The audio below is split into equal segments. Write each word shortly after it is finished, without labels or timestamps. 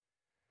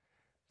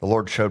the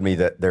Lord showed me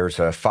that there's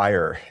a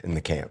fire in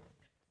the camp.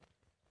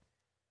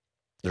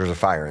 There's a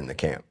fire in the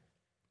camp.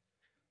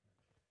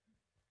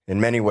 In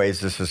many ways,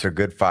 this is a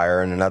good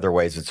fire, and in other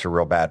ways, it's a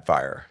real bad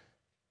fire.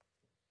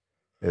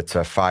 It's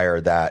a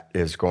fire that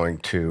is going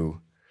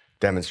to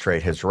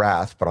demonstrate his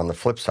wrath, but on the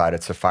flip side,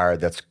 it's a fire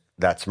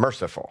that's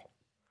merciful.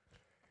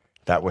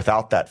 That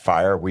without that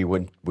fire, we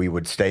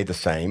would stay the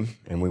same,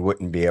 and we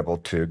wouldn't be able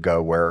to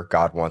go where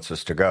God wants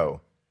us to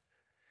go.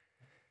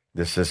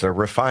 This is a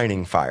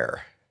refining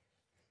fire.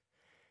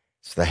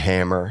 It's the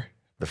hammer,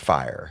 the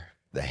fire,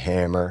 the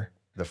hammer,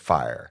 the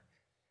fire.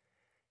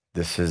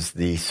 This is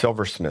the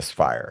silversmith's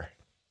fire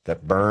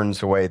that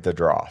burns away the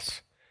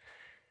dross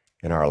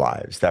in our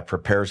lives, that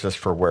prepares us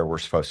for where we're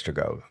supposed to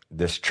go.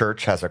 This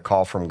church has a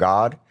call from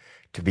God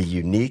to be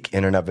unique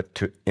in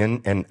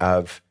and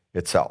of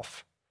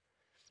itself.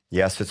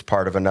 Yes, it's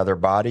part of another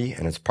body,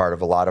 and it's part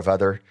of a lot of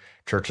other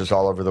churches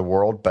all over the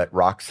world, but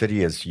Rock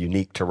City is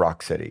unique to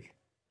Rock City.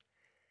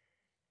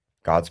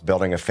 God's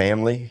building a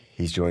family.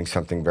 He's doing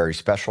something very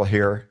special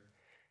here.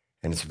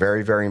 And it's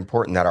very, very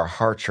important that our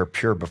hearts are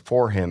pure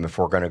before him if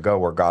we're going to go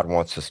where God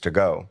wants us to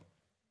go.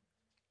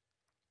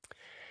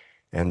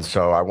 And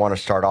so I want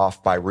to start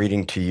off by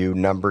reading to you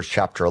Numbers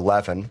chapter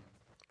 11.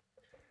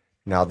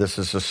 Now, this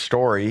is a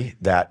story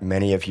that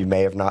many of you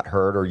may have not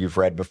heard or you've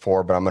read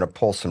before, but I'm going to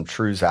pull some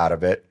truths out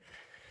of it.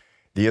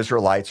 The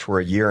Israelites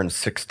were a year and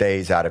 6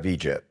 days out of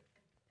Egypt.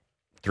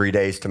 3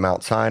 days to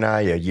Mount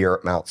Sinai, a year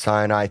at Mount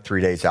Sinai,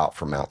 3 days out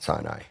from Mount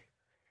Sinai.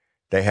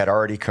 They had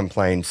already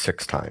complained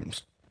 6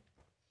 times.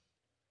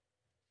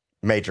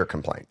 Major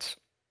complaints.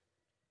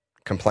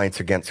 Complaints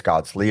against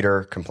God's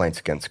leader, complaints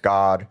against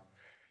God,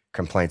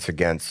 complaints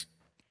against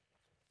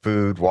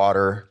food,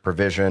 water,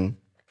 provision.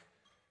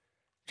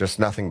 Just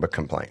nothing but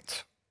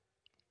complaints.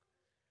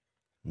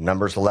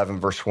 Numbers 11,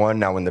 verse 1,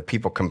 now when the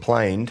people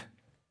complained,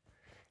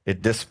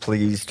 it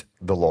displeased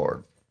the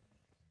Lord.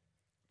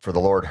 For the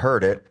Lord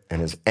heard it,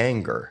 and his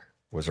anger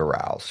was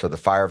aroused. So the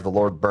fire of the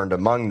Lord burned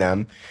among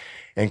them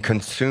and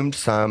consumed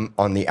some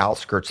on the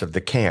outskirts of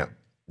the camp.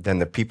 Then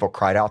the people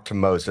cried out to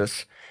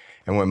Moses,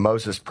 and when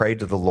Moses prayed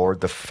to the Lord,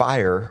 the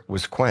fire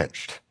was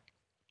quenched.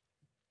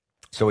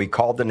 So he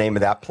called the name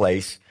of that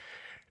place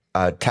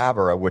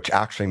Taberah, which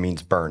actually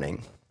means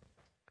burning,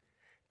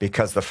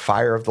 because the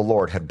fire of the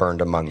Lord had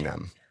burned among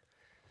them.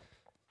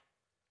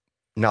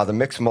 Now the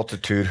mixed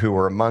multitude who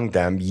were among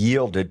them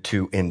yielded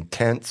to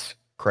intense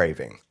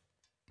craving.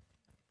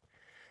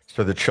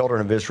 So the children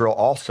of Israel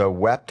also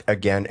wept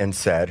again and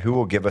said, who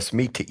will give us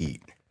meat to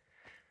eat?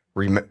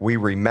 We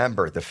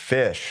remember the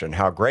fish and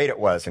how great it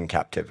was in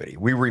captivity.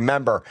 We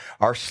remember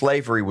our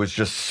slavery was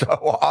just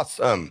so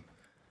awesome.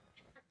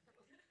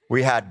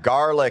 We had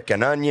garlic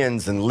and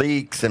onions and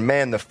leeks, and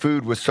man, the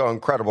food was so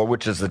incredible,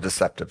 which is a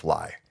deceptive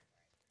lie.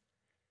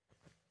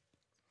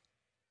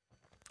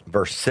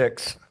 Verse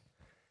 6,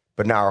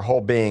 but now our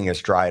whole being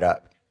is dried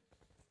up,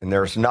 and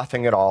there's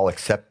nothing at all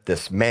except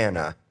this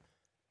manna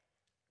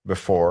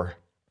before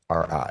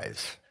our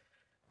eyes.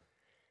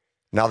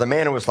 Now the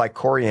manna was like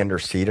coriander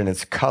seed, and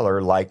its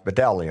color like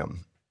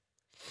bdellium.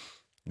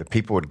 The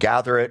people would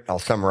gather it. I'll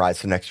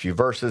summarize the next few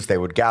verses. They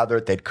would gather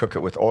it. They'd cook it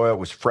with oil. It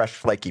was fresh,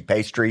 flaky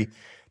pastry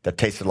that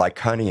tasted like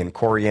honey and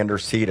coriander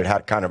seed. It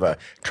had kind of a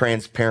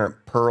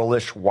transparent,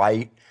 pearlish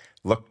white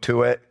look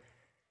to it.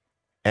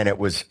 And it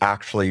was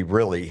actually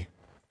really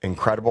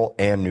incredible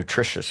and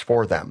nutritious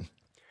for them.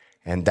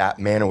 And that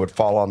manna would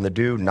fall on the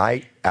dew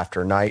night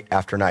after night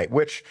after night,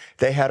 which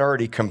they had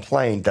already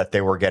complained that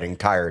they were getting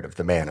tired of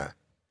the manna.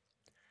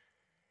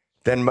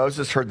 Then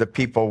Moses heard the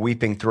people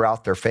weeping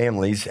throughout their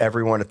families,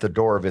 everyone at the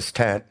door of his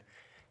tent,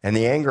 and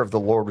the anger of the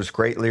Lord was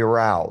greatly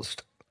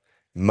aroused.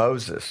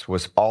 Moses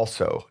was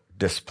also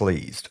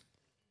displeased.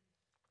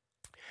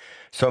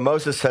 So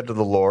Moses said to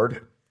the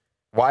Lord,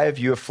 why have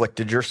you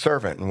afflicted your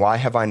servant, and why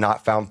have I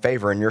not found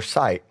favor in your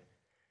sight?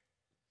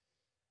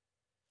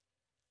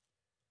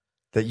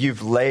 That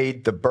you've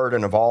laid the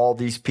burden of all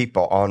these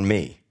people on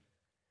me.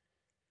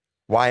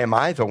 Why am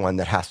I the one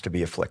that has to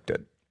be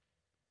afflicted?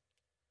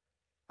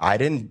 I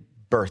didn't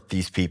birth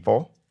these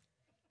people.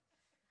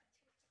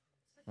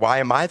 Why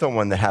am I the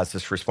one that has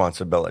this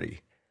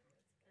responsibility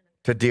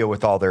to deal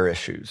with all their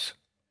issues?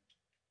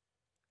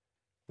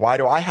 Why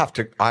do I have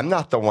to? I'm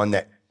not the one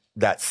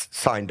that's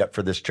signed up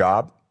for this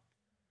job.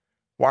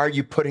 Why are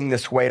you putting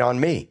this weight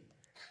on me?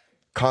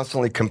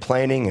 Constantly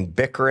complaining and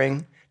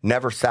bickering,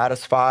 never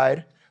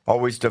satisfied,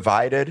 always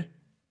divided.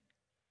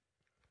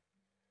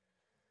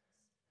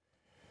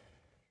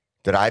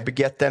 Did I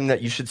beget them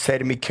that you should say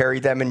to me, carry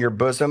them in your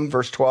bosom?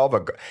 Verse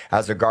 12,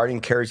 as a guardian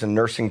carries a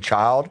nursing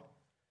child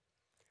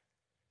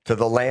to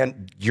the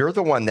land. You're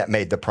the one that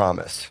made the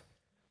promise.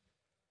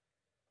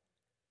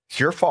 It's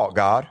your fault,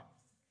 God.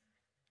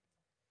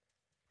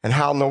 And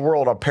how in the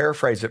world, I'll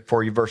paraphrase it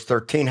for you, verse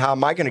 13, how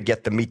am I going to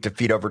get the meat to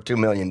feed over 2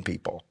 million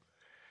people?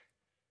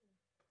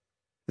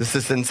 This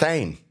is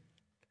insane.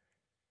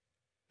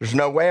 There's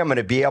no way I'm going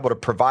to be able to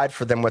provide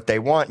for them what they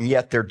want, and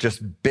yet they're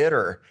just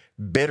bitter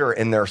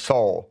in their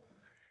soul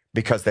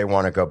because they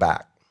want to go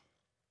back.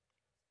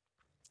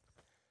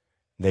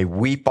 They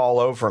weep all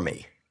over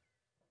me.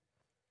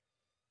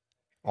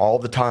 all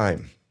the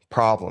time,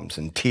 problems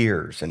and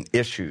tears and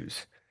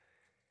issues,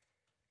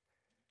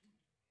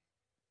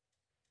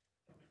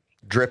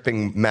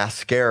 dripping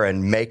mascara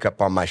and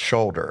makeup on my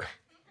shoulder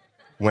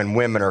when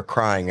women are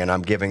crying and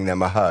I'm giving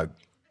them a hug,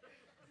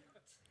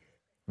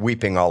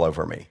 weeping all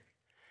over me.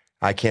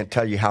 I can't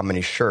tell you how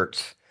many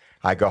shirts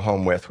I go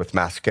home with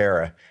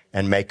mascara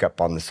and makeup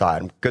on the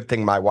side. Good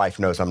thing my wife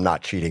knows I'm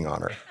not cheating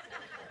on her.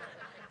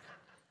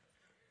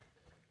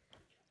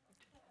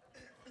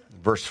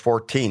 Verse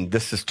 14,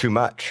 this is too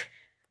much.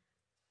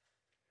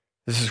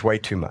 This is way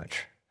too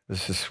much.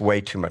 This is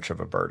way too much of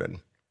a burden.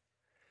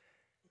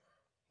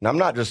 Now, I'm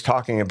not just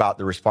talking about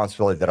the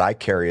responsibility that I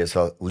carry as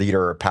a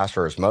leader or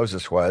pastor as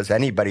Moses was.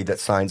 Anybody that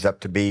signs up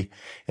to be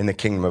in the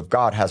kingdom of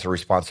God has a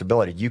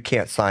responsibility. You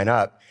can't sign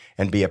up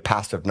and be a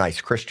passive,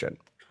 nice Christian.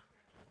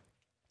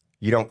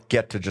 You don't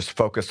get to just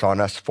focus on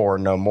us four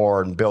and no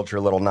more and build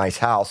your little nice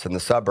house in the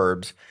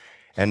suburbs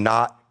and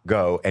not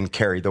go and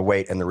carry the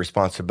weight and the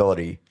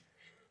responsibility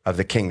of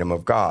the kingdom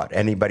of God.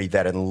 Anybody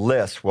that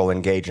enlists will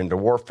engage into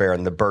warfare,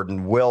 and the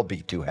burden will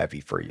be too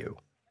heavy for you.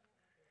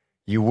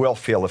 You will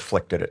feel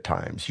afflicted at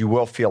times. You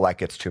will feel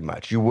like it's too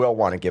much. You will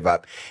want to give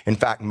up. In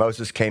fact,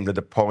 Moses came to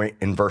the point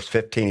in verse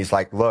 15. He's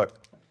like, look,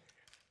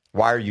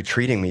 why are you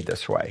treating me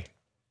this way?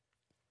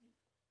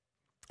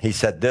 He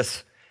said,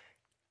 this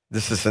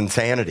is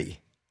insanity.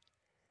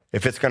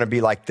 If it's going to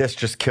be like this,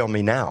 just kill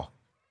me now.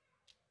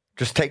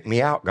 Just take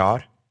me out,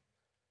 God.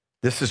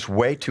 This is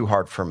way too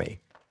hard for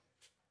me.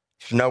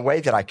 There's no way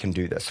that I can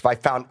do this. If I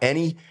found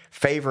any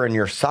favor in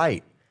your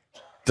sight,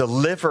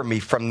 deliver me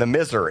from the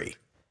misery.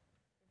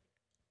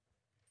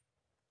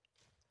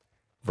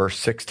 Verse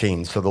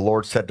 16, so the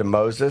Lord said to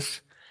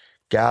Moses,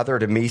 gather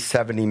to me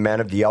 70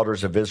 men of the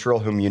elders of Israel,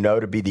 whom you know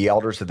to be the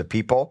elders of the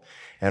people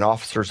and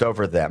officers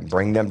over them.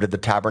 Bring them to the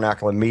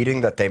tabernacle of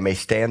meeting that they may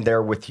stand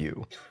there with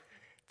you.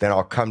 Then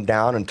I'll come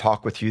down and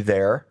talk with you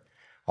there.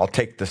 I'll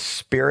take the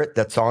spirit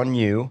that's on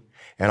you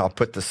and I'll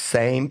put the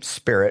same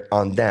spirit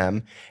on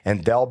them,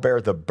 and they'll bear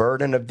the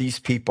burden of these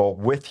people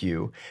with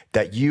you,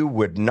 that you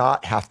would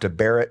not have to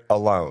bear it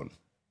alone.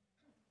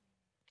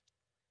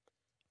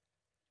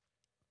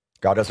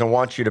 God doesn't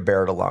want you to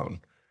bear it alone.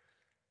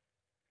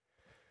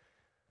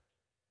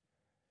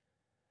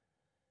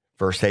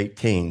 Verse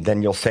 18,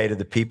 then you'll say to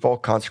the people,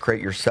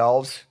 consecrate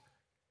yourselves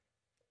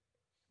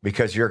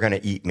because you're going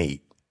to eat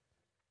meat.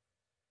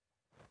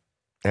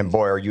 And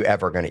boy, are you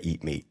ever going to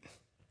eat meat.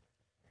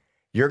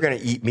 You're going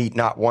to eat meat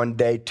not 1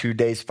 day, 2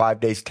 days, 5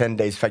 days, 10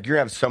 days. In fact, you're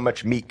going to have so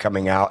much meat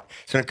coming out.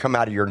 It's going to come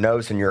out of your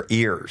nose and your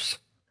ears.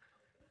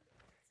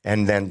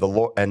 And then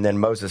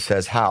Moses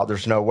says, how?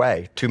 There's no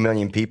way. 2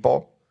 million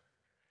people.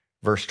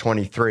 Verse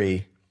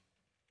 23,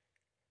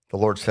 the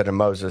Lord said to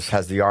Moses,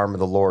 has the arm of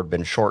the Lord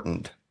been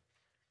shortened?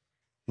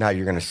 Now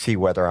you're going to see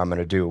whether I'm going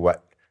to do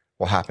what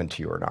will happen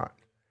to you or not.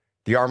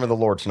 The arm of the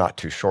Lord's not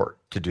too short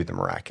to do the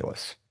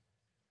miraculous.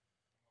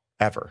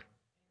 Ever.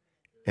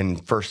 In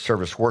first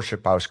service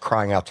worship, I was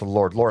crying out to the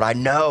Lord, Lord, I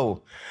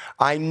know,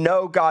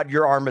 God,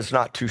 your arm is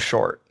not too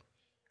short.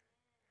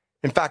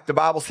 In fact, the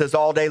Bible says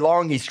all day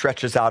long, he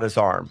stretches out his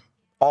arm.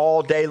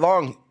 All day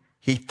long,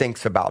 he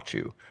thinks about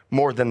you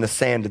more than the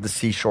sand of the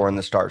seashore and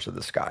the stars of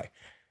the sky.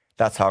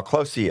 That's how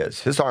close he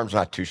is. His arm's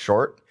not too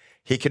short.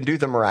 He can do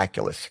the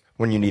miraculous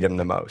when you need him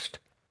the most.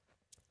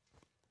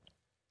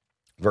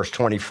 Verse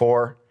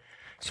 24,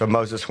 so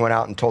Moses went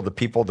out and told the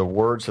people the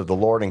words of the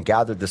Lord and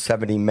gathered the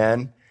 70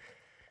 men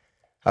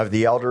of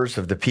the elders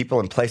of the people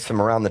and placed them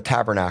around the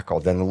tabernacle.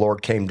 Then the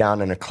Lord came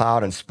down in a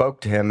cloud and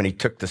spoke to him, and he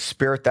took the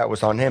spirit that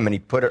was on him and he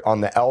put it on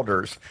the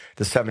elders,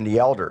 the 70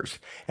 elders.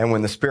 And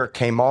when the spirit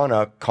came on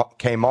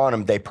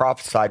them, they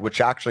prophesied,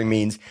 which actually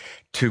means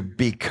to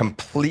be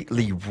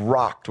completely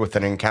rocked with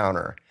an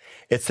encounter.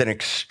 It's an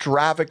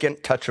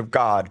extravagant touch of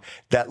God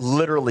that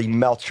literally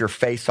melts your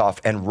face off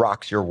and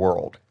rocks your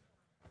world.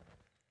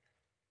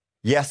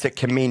 Yes, it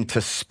can mean to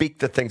speak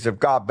the things of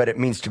God, but it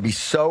means to be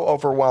so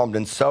overwhelmed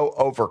and so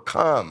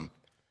overcome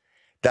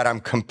that I'm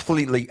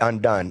completely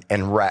undone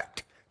and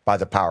wrecked by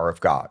the power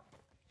of God.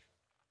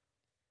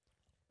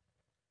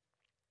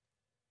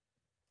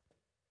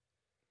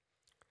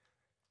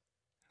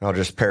 I'll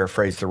just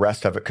paraphrase the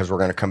rest of it because we're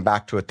going to come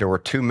back to it. There were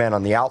 2 men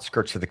on the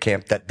outskirts of the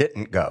camp that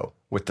didn't go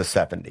with the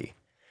 70.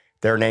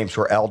 Their names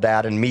were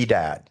Eldad and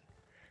Medad,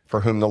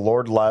 for whom the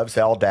Lord loves,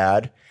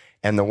 Eldad,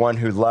 and the one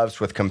who loves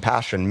with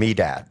compassion,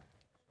 Medad.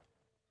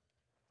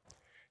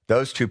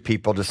 Those 2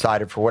 people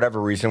decided, for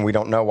whatever reason, we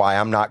don't know why,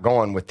 I'm not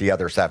going with the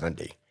other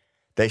 70.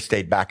 They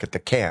stayed back at the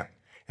camp,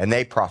 and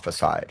they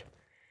prophesied.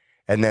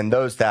 And then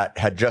those that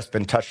had just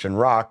been touched and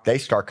rocked, they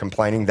start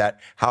complaining that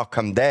how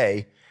come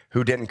they,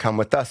 who didn't come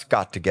with us,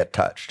 got to get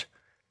touched?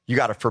 You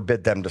got to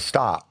forbid them to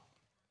stop.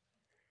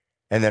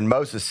 And then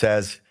Moses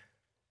says,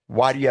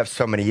 why do you have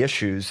so many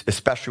issues,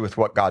 especially with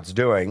what God's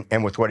doing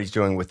and with what he's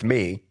doing with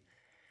me?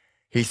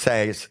 He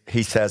says,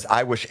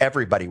 I wish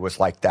everybody was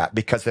like that,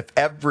 because if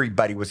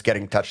everybody was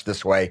getting touched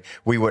this way,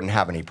 we wouldn't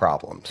have any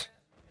problems.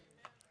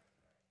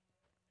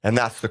 And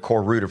that's the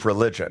core root of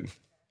religion.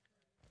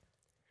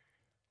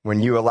 When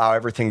you allow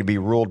everything to be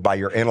ruled by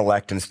your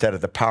intellect instead of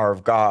the power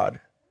of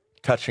God,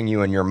 touching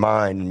you in your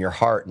mind and your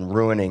heart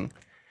and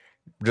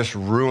just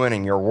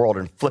ruining your world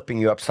and flipping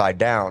you upside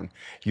down,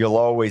 you'll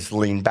always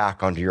lean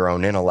back onto your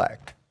own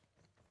intellect.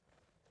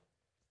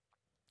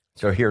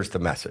 So here's the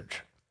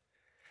message.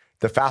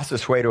 The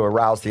fastest way to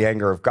arouse the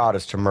anger of God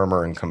is to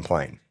murmur and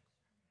complain.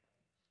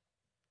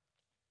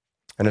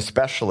 And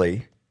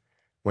especially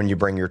when you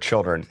bring your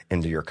children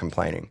into your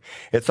complaining.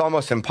 It's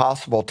almost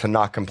impossible to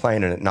not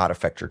complain and it not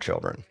affect your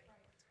children.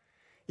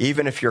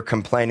 Even if you're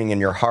complaining in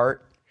your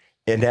heart,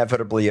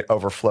 inevitably it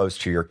overflows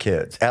to your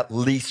kids. At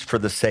least for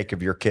the sake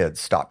of your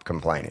kids, stop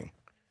complaining.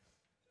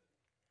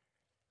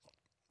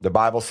 The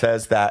Bible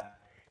says that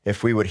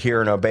if we would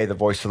hear and obey the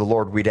voice of the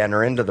Lord, we'd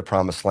enter into the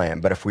promised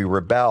land. But if we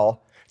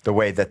rebel the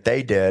way that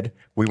they did,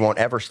 we won't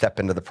ever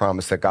step into the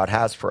promise that God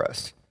has for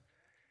us.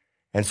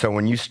 And so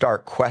when you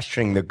start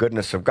questioning the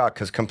goodness of God,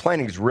 because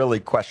complaining is really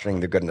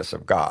questioning the goodness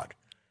of God.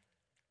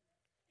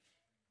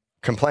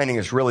 Complaining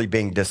is really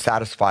being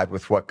dissatisfied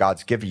with what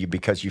God's given you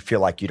because you feel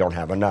like you don't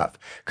have enough.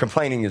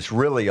 Complaining is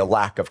really a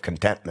lack of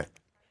contentment.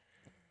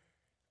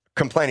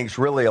 Complaining is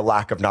really a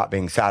lack of not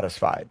being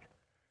satisfied.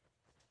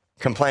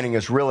 Complaining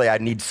is really, I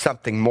need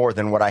something more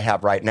than what I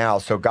have right now.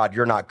 So God,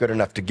 you're not good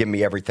enough to give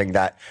me everything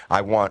that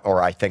I want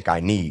or I think I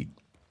need.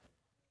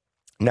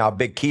 Now, a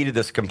big key to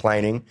this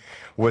complaining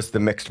was the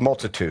mixed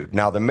multitude.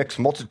 Now, the mixed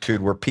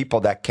multitude were people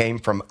that came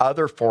from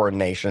other foreign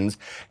nations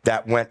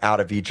that went out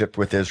of Egypt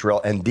with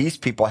Israel. And these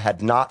people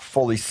had not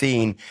fully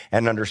seen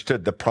and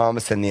understood the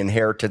promise and the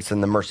inheritance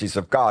and the mercies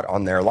of God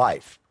on their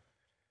life.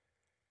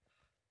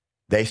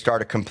 They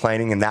started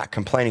complaining, and that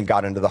complaining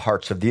got into the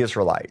hearts of the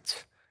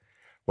Israelites.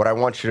 What I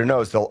want you to know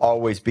is there'll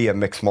always be a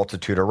mixed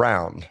multitude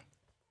around.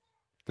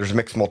 There's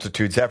mixed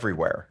multitudes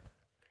everywhere.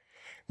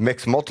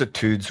 Mixed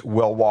multitudes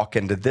will walk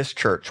into this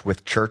church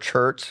with church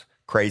hurts,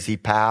 crazy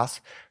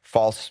past,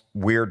 false,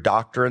 weird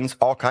doctrines,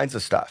 all kinds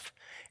of stuff.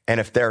 And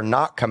if they're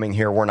not coming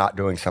here, we're not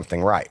doing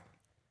something right.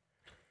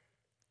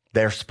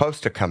 They're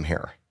supposed to come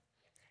here.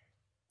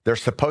 They're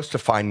supposed to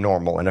find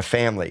normal in a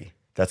family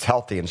that's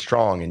healthy and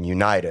strong and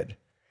united.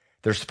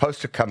 They're supposed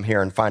to come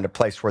here and find a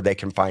place where they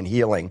can find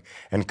healing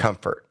and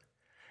comfort.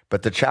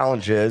 But the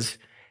challenge is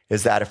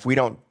that if we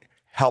don't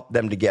help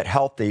them to get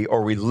healthy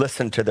or we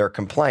listen to their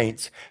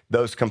complaints,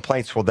 those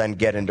complaints will then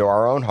get into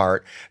our own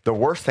heart. The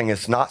worst thing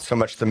is not so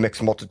much the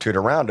mixed multitude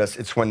around us,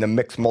 it's when the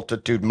mixed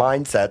multitude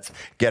mindsets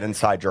get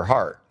inside your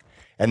heart.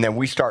 And then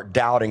we start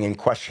doubting and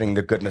questioning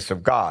the goodness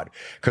of God.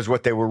 Because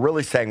what they were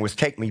really saying was,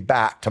 take me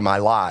back to my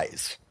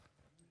lies.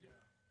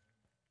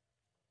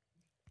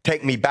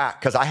 Take me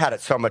back, because I had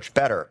it so much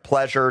better.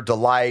 Pleasure,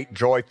 delight,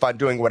 joy, fun,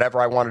 doing whatever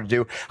I wanted to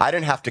do. I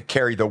didn't have to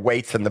carry the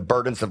weights and the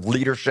burdens of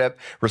leadership,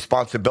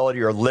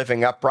 responsibility, or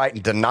living upright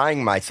and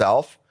denying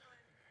myself.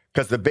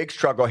 Because the big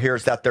struggle here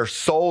is that their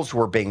souls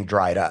were being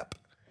dried up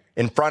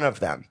in front of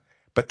them.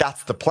 But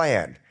that's the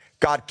plan.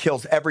 God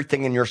kills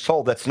everything in your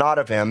soul that's not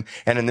of him.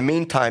 And in the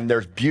meantime,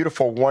 there's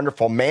beautiful,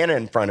 wonderful manna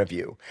in front of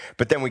you.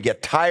 But then we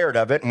get tired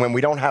of it. And when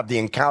we don't have the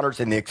encounters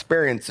and the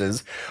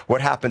experiences,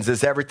 what happens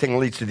is everything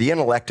leads to the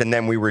intellect and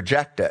then we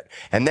reject it.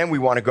 And then we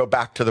want to go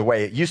back to the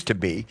way it used to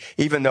be,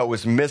 even though it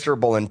was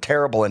miserable and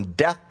terrible and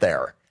death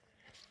there.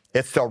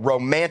 It's the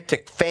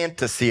romantic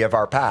fantasy of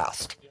our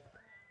past.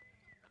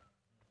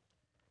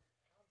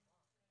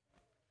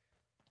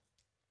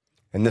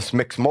 And this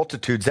mixed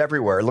multitude's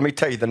everywhere. Let me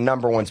tell you the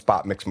number one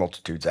spot mixed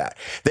multitude's at.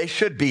 They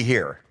should be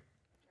here.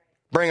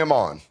 Bring them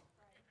on.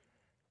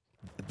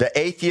 The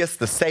atheists,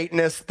 the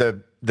Satanists,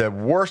 the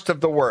worst of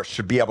the worst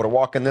should be able to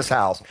walk in this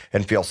house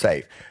and feel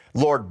safe.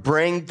 Lord,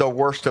 bring the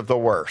worst of the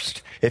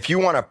worst. If you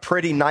want a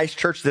pretty nice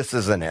church, this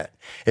isn't it.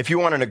 If you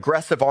want an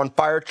aggressive on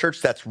fire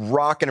church that's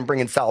rocking and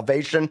bringing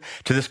salvation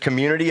to this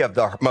community of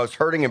the most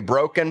hurting and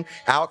broken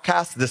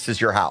outcasts, this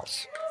is your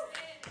house.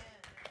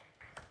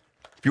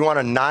 If you want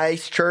a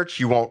nice church,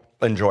 you won't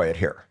enjoy it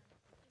here.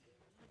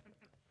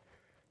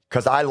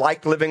 Because I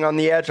like living on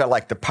the edge. I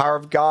like the power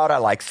of God. I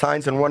like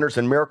signs and wonders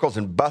and miracles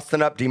and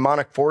busting up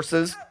demonic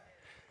forces.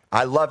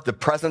 I love the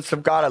presence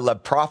of God. I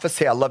love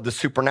prophecy. I love the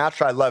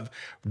supernatural. I love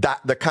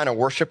the kind of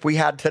worship we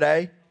had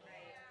today.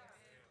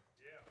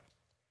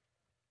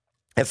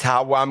 It's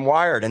how I'm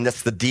wired, and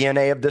that's the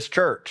DNA of this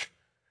church.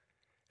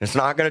 It's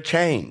not going to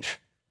change.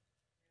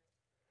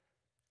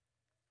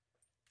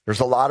 There's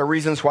a lot of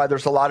reasons why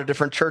there's a lot of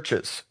different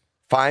churches.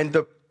 Find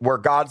where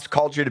God's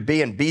called you to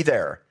be and be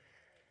there.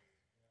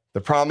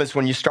 The problem is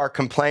when you start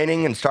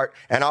complaining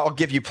and I'll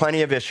give you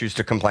plenty of issues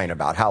to complain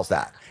about. How's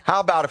that? How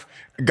about if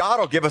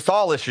God will give us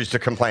all issues to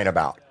complain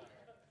about?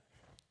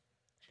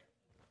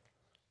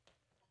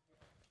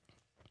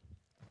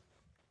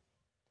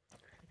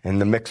 And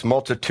the mixed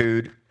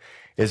multitude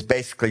is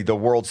basically the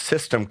world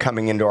system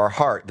coming into our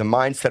heart. The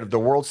mindset of the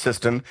world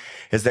system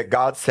is that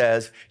God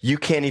says you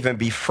can't even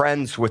be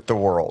friends with the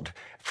world.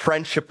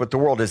 Friendship with the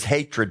world is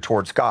hatred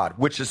towards God,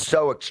 which is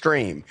so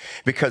extreme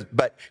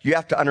but you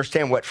have to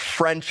understand what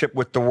friendship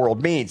with the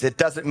world means. It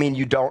doesn't mean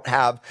you don't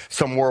have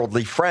some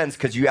worldly friends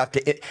because you have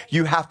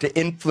to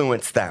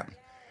influence them.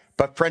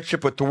 But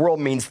friendship with the world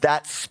means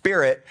that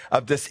spirit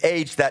of this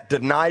age that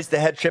denies the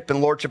headship and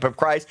lordship of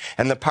Christ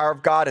and the power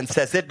of God and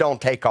says it don't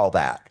take all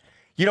that.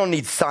 You don't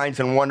need signs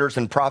and wonders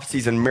and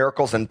prophecies and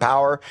miracles and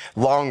power,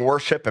 long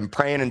worship and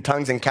praying in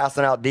tongues and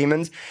casting out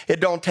demons. It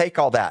don't take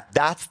all that.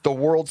 That's the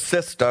world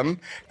system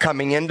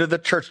coming into the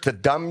church to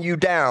dumb you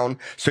down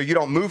so you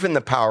don't move in the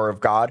power of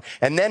God.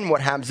 And then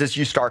what happens is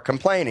you start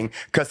complaining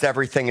because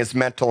everything is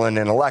mental and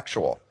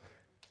intellectual.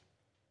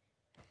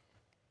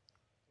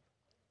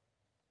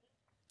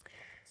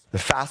 The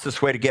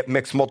fastest way to get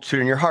mixed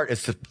multitude in your heart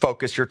is to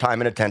focus your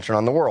time and attention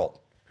on the world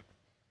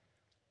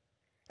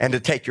and to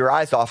take your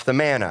eyes off the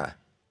manna.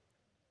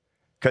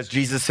 Because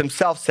Jesus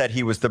himself said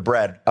he was the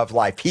bread of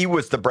life. He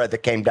was the bread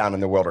that came down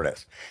in the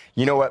wilderness.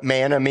 You know what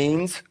manna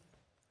means?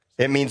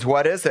 It means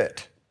what is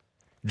it?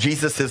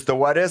 Jesus is the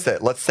what is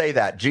it. Let's say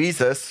that.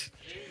 Jesus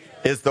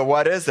is the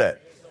what is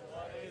it.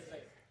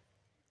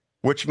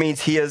 Which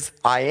means he is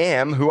I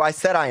am who I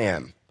said I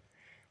am.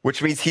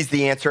 Which means he's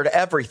the answer to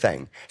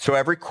everything. So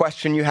every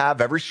question you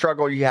have, every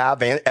struggle you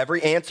have,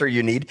 every answer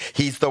you need,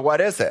 he's the what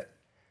is it.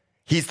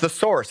 He's the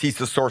source. He's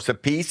the source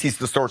of peace. He's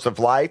the source of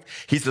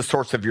life. He's the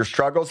source of your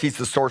struggles. He's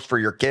the source for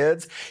your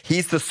kids.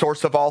 He's the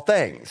source of all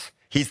things.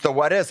 He's the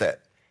what is it.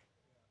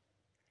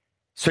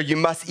 So you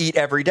must eat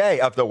every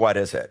day of the what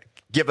is it.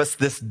 Give us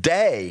this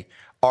day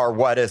our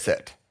what is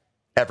it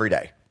every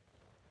day.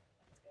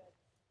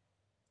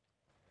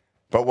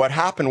 But what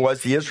happened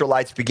was the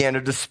Israelites began to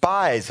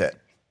despise it.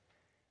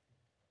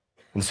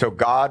 And so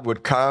God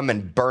would come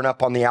and burn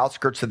up on the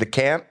outskirts of the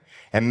camp,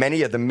 and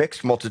many of the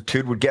mixed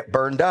multitude would get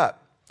burned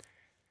up.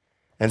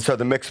 And so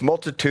the mixed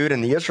multitude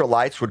and the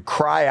Israelites would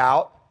cry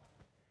out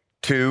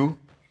to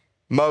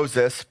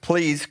Moses,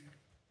 please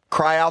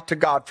cry out to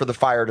God for the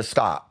fire to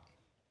stop.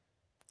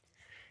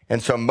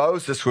 And so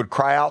Moses would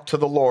cry out to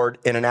the Lord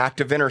in an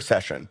act of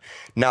intercession.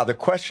 Now the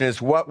question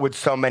is, what would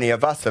so many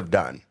of us have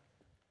done?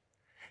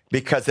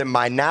 Because in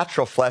my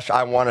natural flesh,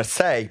 I want to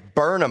say,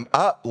 burn them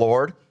up,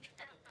 Lord.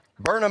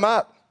 Burn them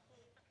up.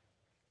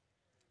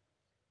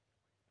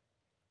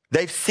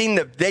 They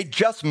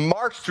just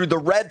marched through the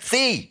Red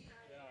Sea.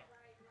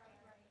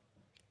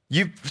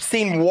 You've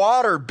seen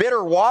water,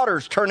 bitter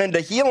waters turn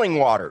into healing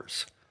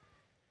waters.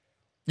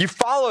 You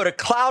followed a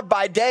cloud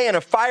by day and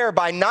a fire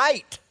by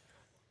night.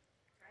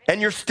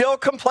 And you're still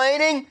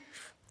complaining?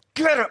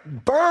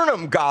 Burn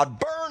them, God,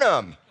 burn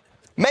them.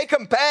 Make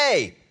them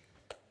pay.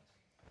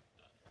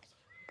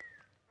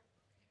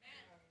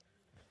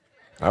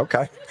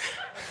 Okay.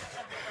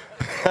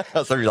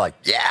 So you're like,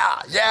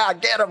 yeah,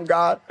 get them,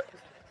 God.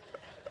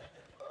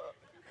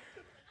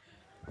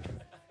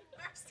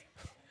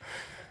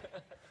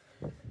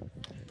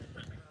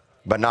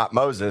 But not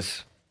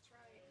Moses.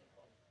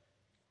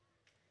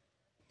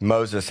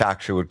 Moses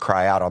actually would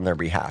cry out on their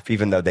behalf,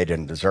 even though they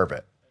didn't deserve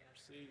it.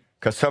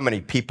 Because so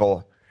many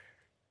people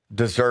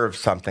deserve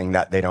something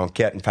that they don't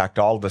get. In fact,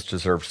 all of us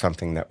deserve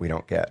something that we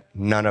don't get.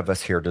 None of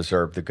us here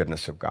deserve the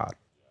goodness of God.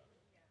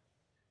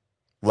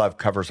 Love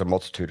covers a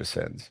multitude of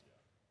sins.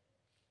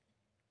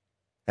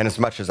 And as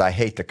much as I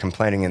hate the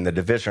complaining and the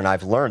division,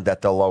 I've learned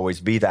that there'll always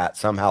be that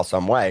somehow,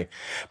 some way.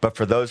 But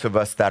for those of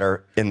us that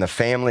are in the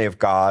family of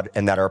God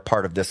and that are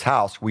part of this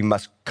house, we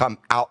must come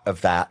out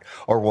of that,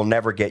 or we'll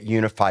never get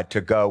unified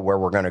to go where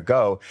we're going to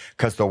go,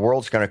 because the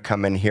world's going to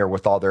come in here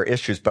with all their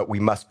issues, but we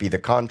must be the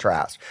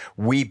contrast.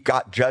 We've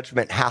got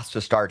judgment has to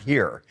start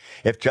here.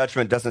 If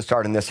judgment doesn't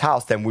start in this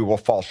house, then we will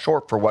fall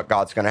short for what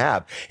God's going to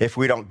have. If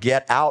we don't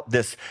get out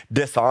this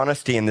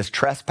dishonesty and this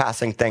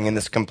trespassing thing and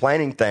this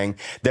complaining thing,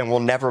 then we'll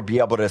never be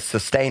able to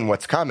sustain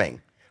what's coming.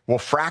 We'll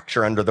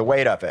fracture under the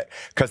weight of it,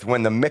 because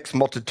when the mixed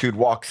multitude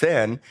walks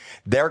in,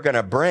 they're going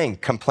to bring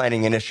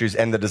complaining and issues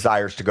and the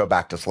desires to go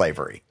back to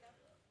slavery.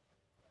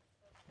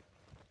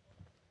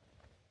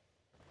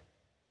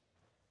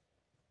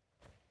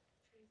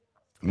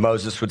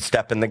 Moses would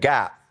step in the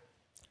gap.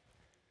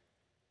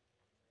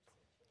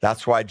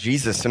 That's why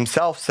Jesus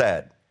himself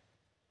said,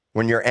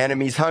 when your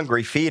enemy's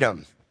hungry, feed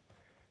them.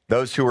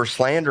 Those who are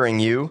slandering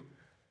you,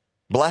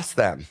 bless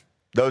them.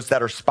 Those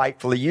that are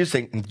spitefully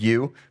using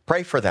you,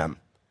 pray for them.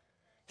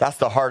 That's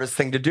the hardest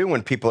thing to do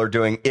when people are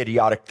doing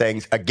idiotic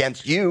things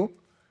against you.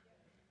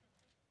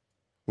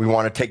 We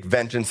want to take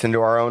vengeance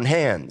into our own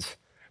hands.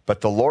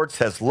 But the Lord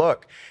says,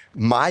 look,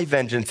 my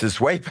vengeance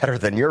is way better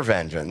than your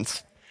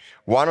vengeance.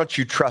 Why don't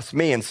you trust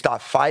me and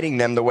stop fighting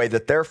them the way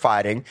that they're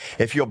fighting?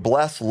 If you'll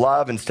bless,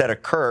 love instead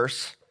of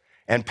curse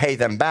and pay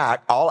them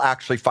back, I'll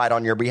actually fight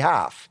on your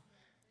behalf.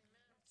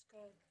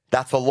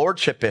 That's a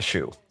lordship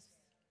issue.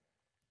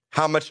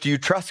 How much do you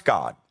trust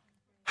God?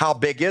 How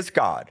big is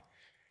God?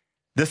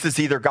 This is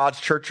either God's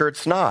church or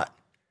it's not.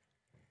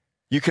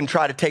 You can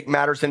try to take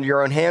matters into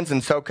your own hands,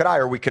 and so could I,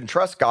 or we can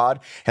trust God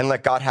and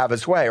let God have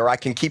his way, or I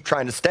can keep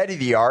trying to steady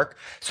the ark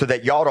so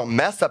that y'all don't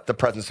mess up the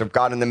presence of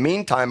God. In the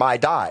meantime, I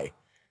die.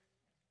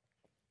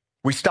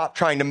 We stop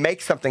trying to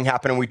make something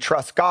happen and we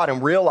trust God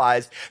and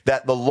realize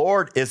that the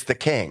Lord is the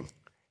king.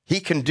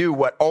 He can do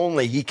what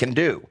only he can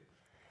do,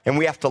 and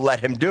we have to let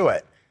him do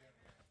it.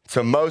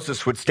 So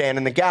Moses would stand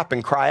in the gap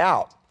and cry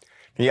out.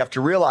 You have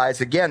to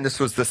realize, again, this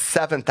was the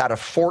 7th out of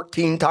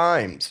 14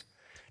 times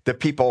that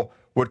people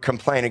would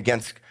complain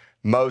against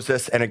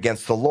Moses and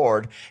against the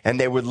Lord, and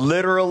they would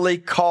literally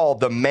call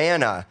the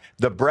manna,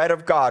 the bread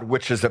of God,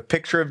 which is a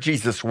picture of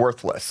Jesus,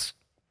 worthless.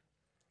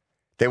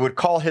 They would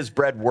call his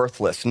bread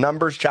worthless.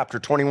 Numbers chapter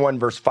 21,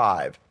 verse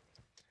 5.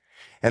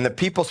 And the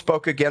people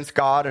spoke against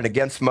God and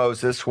against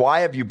Moses. Why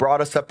have you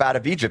brought us up out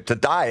of Egypt to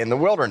die in the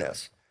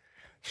wilderness?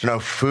 There's no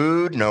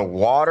food, no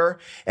water,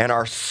 and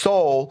our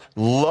soul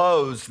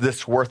loathes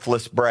this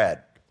worthless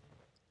bread.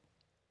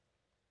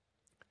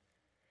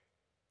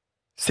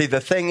 See, the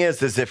thing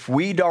is if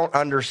we don't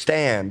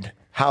understand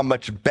how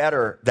much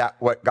better that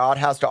what God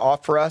has to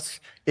offer us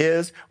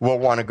is, we'll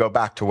want to go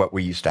back to what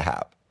we used to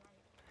have.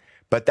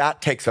 But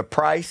that takes a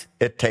price.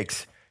 It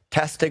takes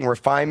testing,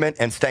 refinement,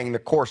 and staying the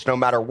course no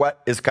matter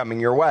what is coming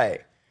your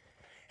way.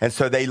 And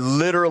so they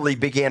literally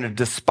began to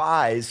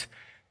despise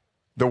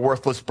the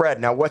worthless bread.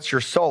 Now, what's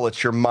your soul?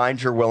 It's your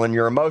mind, your will, and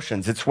your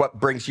emotions. It's what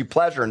brings you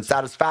pleasure and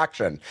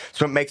satisfaction.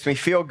 So it makes me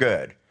feel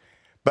good.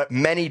 But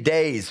many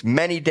days,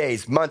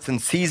 months,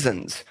 and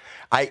seasons,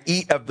 I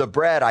eat of the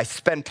bread. I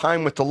spend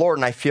time with the Lord,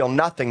 and I feel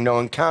nothing, no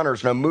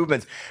encounters, no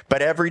movements.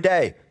 But every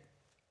day,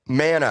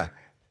 manna,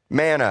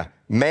 manna,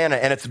 manna,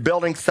 and it's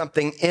building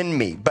something in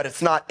me, but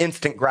it's not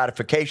instant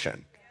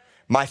gratification.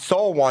 My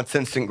soul wants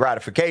instant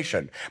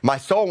gratification. My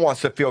soul wants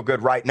to feel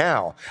good right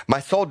now. My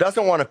soul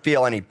doesn't want to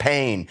feel any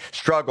pain,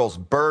 struggles,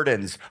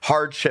 burdens,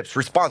 hardships,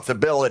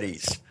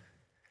 responsibilities.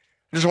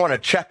 I just want to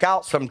check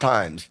out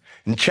sometimes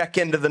and check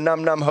into the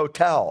Num Num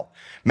Hotel.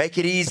 Make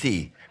it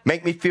easy.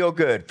 Make me feel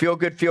good, feel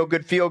good, feel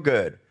good, feel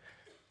good.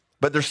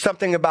 But there's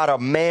something about a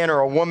man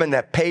or a woman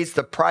that pays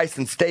the price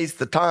and stays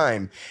the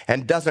time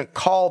and doesn't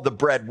call the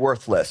bread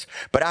worthless,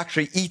 but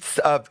actually eats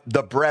of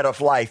the bread of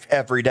life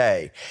every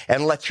day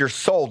and lets your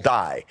soul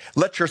die.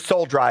 Let your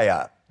soul dry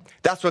up.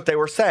 That's what they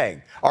were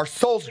saying. Our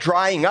soul's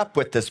drying up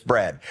with this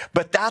bread.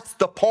 But that's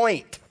the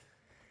point,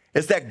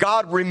 is that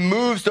God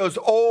removes those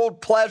old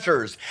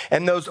pleasures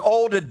and those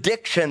old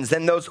addictions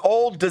and those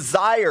old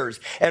desires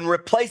and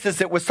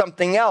replaces it with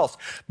something else.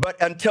 But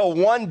until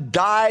one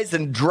dies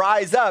and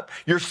dries up,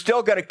 you're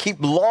still going to keep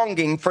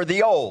longing for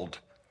the old.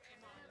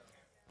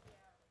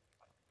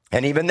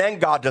 And even then,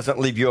 God doesn't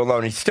leave you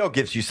alone. He still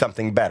gives you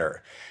something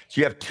better.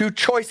 So you have two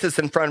choices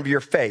in front of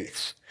your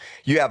face.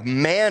 You have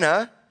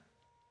manna,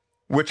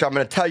 which I'm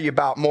going to tell you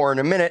about more in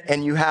a minute,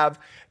 and you have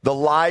the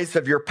lies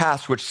of your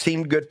past, which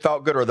seemed good,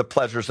 felt good, or the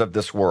pleasures of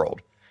this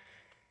world.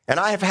 And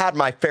I have had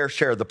my fair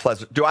share of the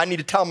pleasure. Do I need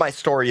to tell my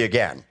story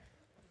again?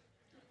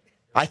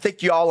 I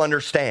think you all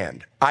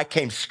understand. I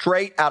came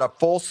straight out of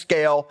full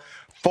scale,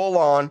 full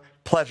on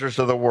pleasures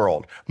of the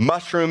world.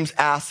 Mushrooms,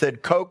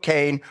 acid,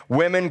 cocaine,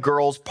 women,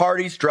 girls,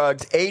 parties,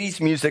 drugs, 80s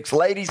music,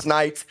 ladies'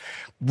 nights,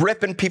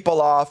 ripping people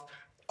off,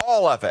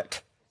 all of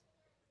it.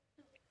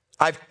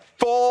 I've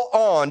full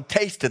on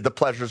tasted the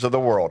pleasures of the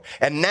world.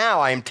 And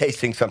now I am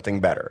tasting something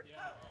better.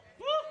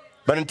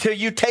 But until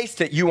you taste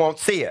it, you won't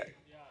see it.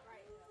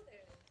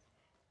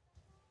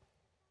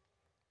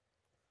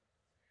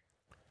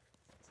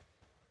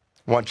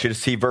 I want you to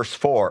see verse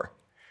 4.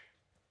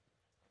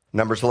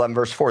 Numbers 11,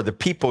 verse 4. The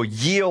people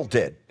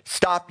yielded,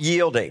 stop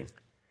yielding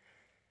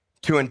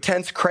to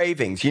intense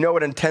cravings. You know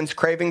what intense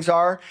cravings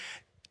are?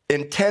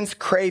 Intense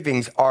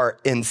cravings are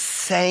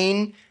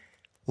insane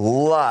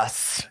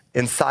lusts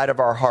inside of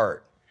our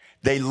heart.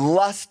 They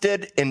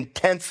lusted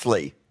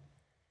intensely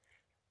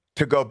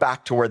to go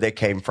back to where they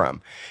came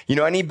from. You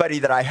know, anybody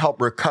that I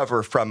help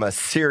recover from a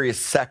serious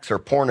sex or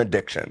porn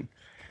addiction,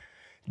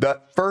 the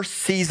first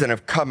season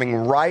of coming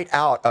right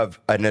out of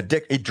an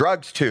addiction,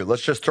 drugs too,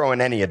 let's just throw in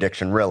any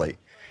addiction really,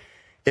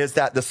 is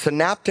that the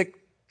synaptic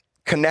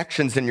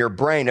connections in your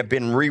brain have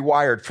been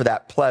rewired for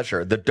that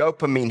pleasure, the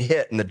dopamine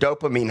hit and the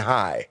dopamine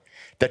high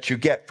that you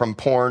get from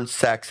porn,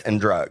 sex, and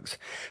drugs.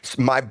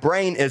 My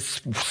brain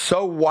is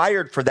so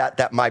wired for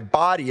that my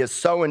body is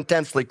so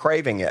intensely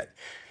craving it.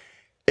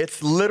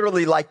 It's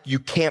literally like you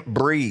can't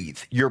breathe.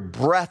 Your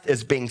breath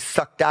is being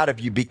sucked out of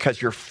you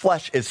because your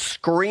flesh is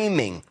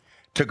screaming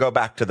to go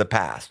back to the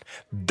past.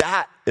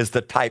 That is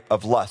the type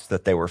of lust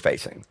that they were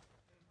facing.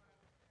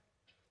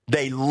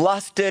 They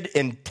lusted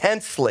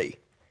intensely.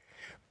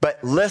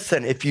 But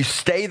listen, if you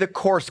stay the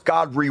course,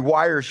 God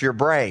rewires your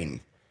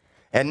brain.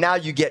 And now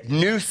you get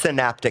new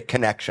synaptic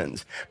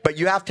connections. But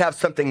you have to have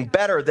something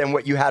better than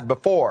what you had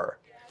before.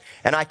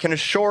 And I can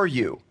assure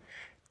you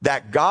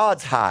that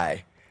God's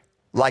high,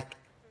 like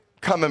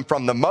coming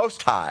from the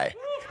Most High,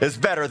 is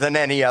better than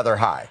any other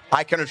high.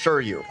 I can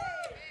assure you.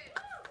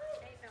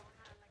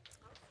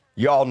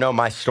 You all know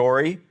my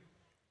story.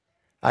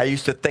 I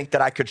used to think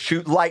that I could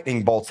shoot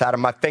lightning bolts out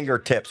of my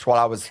fingertips while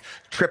I was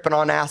tripping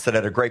on acid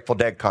at a Grateful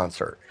Dead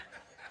concert.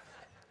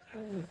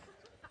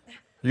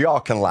 You all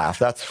can laugh.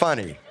 That's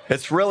funny.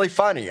 It's really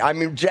funny. I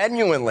mean,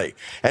 genuinely.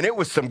 And it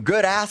was some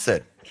good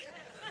acid.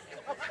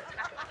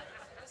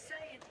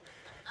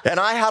 And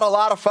I had a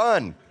lot of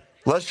fun.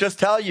 Let's just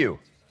tell you.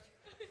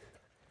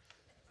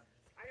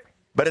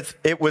 But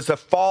it was a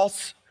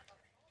false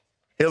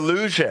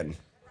illusion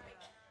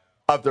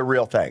of the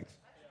real thing.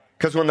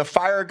 Because when the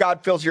fire of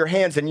God fills your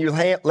hands and you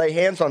lay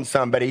hands on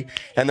somebody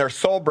and their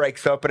soul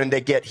breaks open and they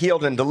get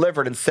healed and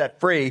delivered and set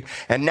free,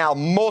 and now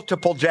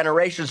multiple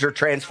generations are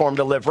transformed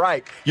to live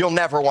right, you'll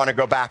never want to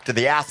go back to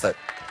the acid.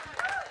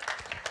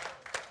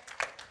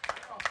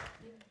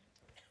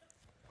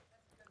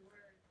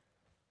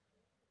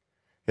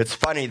 It's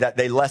funny that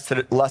they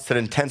lusted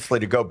intensely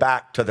to go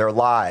back to their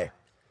lie,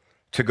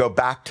 to go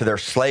back to their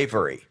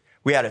slavery.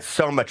 We had it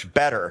so much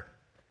better.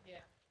 Yeah.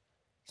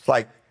 It's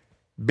like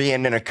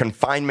being in a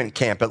confinement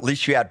camp. At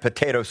least you had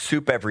potato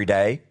soup every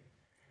day.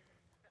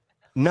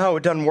 No,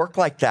 it doesn't work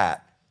like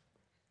that.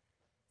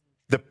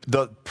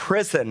 The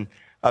prison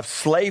of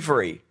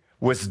slavery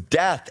was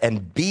death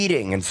and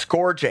beating and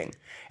scourging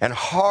and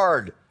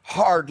hard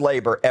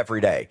labor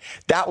every day.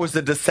 That was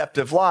a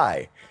deceptive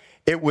lie.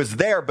 It was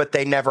there, but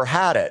they never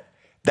had it.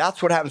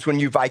 That's what happens when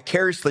you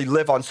vicariously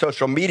live on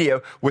social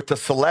media with the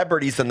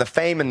celebrities and the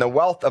fame and the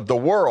wealth of the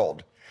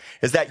world,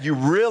 is that you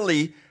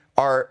really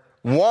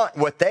want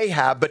what they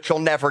have, but you'll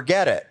never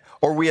get it.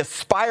 Or we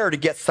aspire to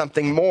get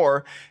something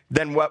more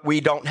than what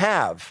we don't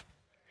have.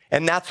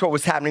 And that's what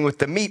was happening with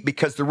the meat,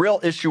 because the real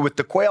issue with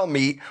the quail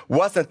meat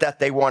wasn't that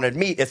they wanted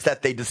meat. It's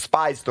that they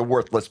despised the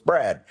worthless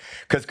bread.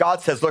 Because God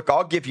says, look,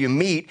 I'll give you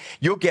meat.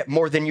 You'll get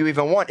more than you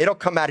even want. It'll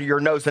come out of your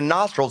nose and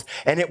nostrils,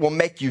 and it will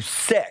make you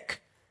sick.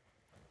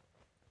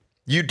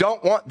 You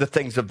don't want the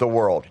things of the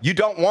world. You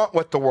don't want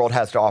what the world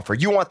has to offer.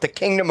 You want the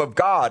kingdom of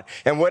God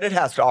and what it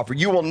has to offer.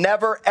 You will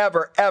never,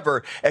 ever,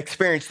 ever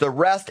experience the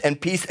rest and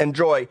peace and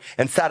joy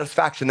and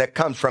satisfaction that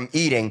comes from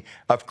eating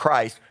of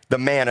Christ, the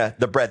manna,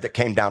 the bread that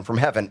came down from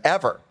heaven,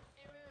 ever.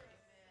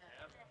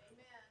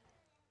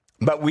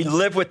 But we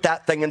live with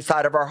that thing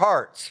inside of our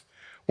hearts.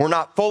 We're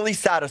not fully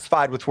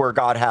satisfied with where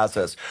God has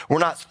us. We're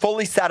not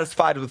fully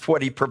satisfied with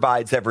what he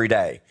provides every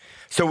day.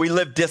 So we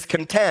live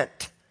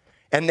discontent.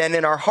 And then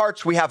in our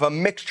hearts, we have a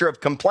mixture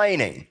of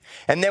complaining.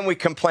 And then we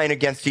complain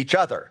against each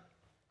other.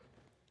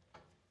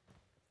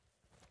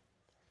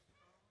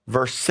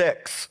 Verse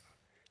 6,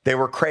 they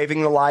were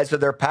craving the lies of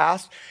their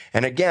past.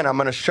 And again, I'm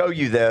going to show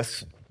you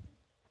this.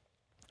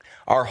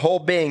 Our whole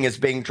being is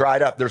being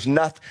dried up. There's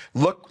nothing.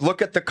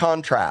 Look at the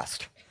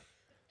contrast.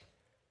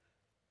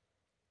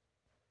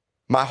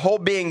 My whole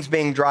being's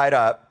being dried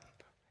up.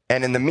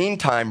 And in the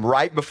meantime,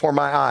 right before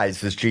my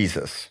eyes is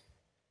Jesus.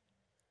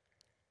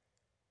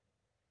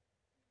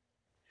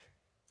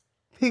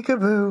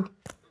 Peekaboo.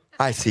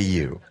 I see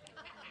you.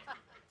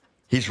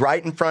 He's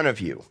right in front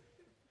of you.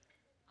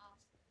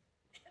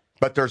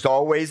 But there's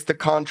always the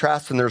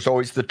contrast and there's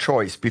always the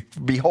choice.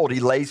 Behold,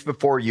 he lays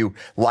before you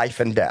life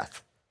and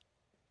death.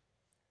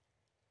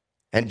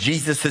 And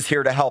Jesus is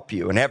here to help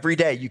you. And every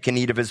day you can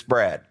eat of his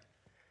bread.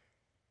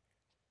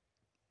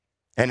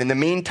 And in the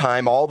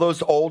meantime, all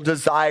those old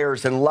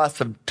desires and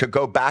lusts to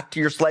go back to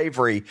your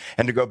slavery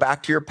and to go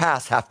back to your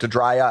past have to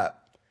dry up.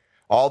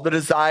 All the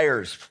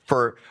desires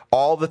for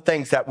all the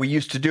things that we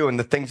used to do and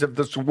the things of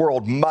this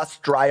world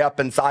must dry up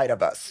inside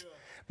of us.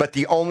 But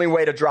the only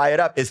way to dry it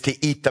up is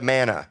to eat the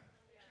manna.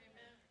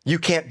 You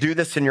can't do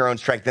this in your own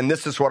strength, and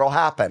this is what will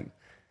happen.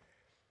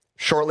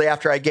 Shortly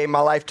after I gave my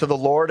life to the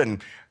Lord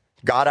and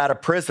got out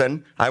of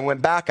prison, I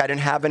went back. I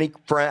didn't have any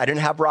friends. I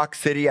didn't have Rock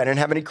City. I didn't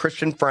have any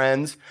Christian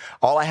friends.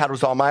 All I had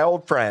was all my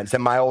old friends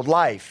and my old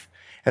life.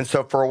 And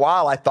so for a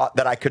while, I thought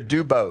that I could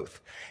do both.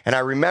 And I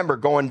remember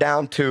going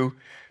down to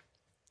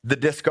the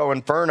Disco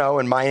Inferno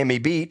in Miami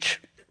Beach.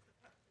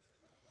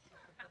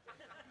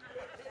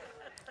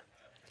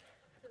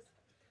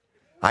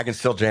 I can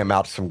still jam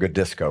out some good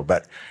disco,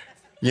 but,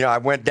 I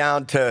went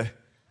down to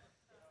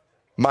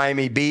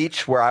Miami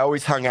Beach where I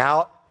always hung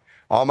out,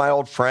 all my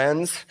old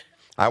friends.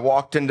 I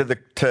walked into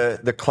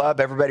the club,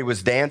 everybody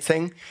was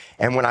dancing,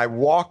 and when I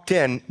walked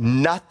in,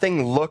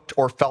 nothing looked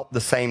or felt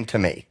the same to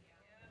me.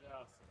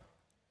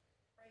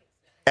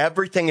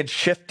 Everything had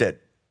shifted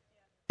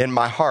in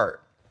my heart.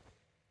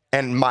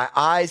 And my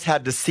eyes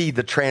had to see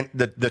the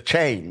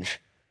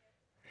change.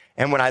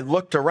 And when I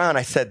looked around,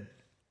 I said,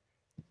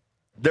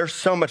 there's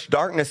so much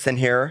darkness in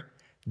here.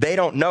 They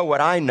don't know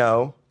what I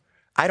know.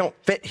 I don't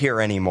fit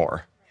here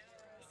anymore.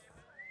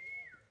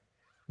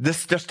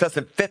 This just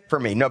doesn't fit for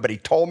me. Nobody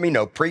told me,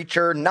 no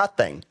preacher,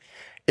 nothing.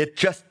 It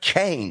just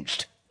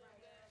changed.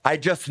 I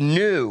just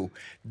knew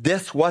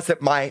this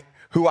wasn't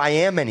who I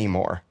am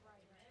anymore.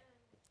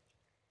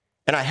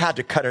 And I had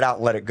to cut it out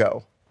and let it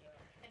go.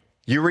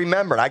 You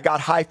remembered, I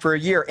got high for a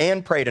year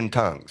and prayed in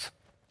tongues.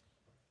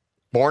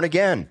 Born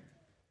again.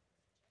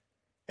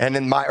 And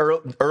in my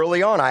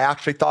early on, I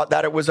actually thought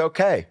that it was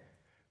okay.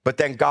 But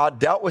then God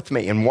dealt with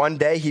me. And one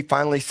day he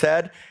finally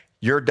said,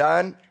 you're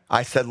done.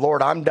 I said,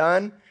 Lord, I'm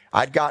done.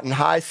 I'd gotten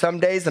high some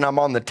days and I'm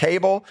on the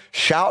table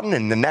shouting.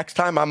 And the next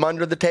time I'm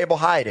under the table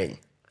hiding.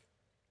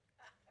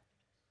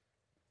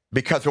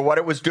 Because of what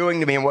it was doing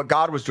to me and what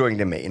God was doing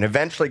to me. And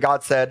eventually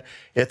God said,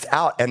 it's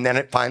out. And then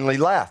it finally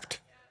left.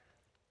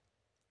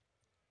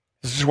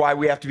 This is why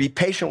we have to be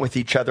patient with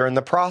each other in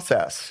the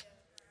process.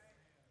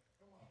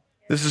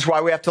 This is why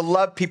we have to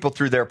love people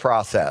through their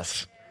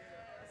process.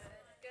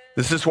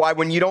 This is why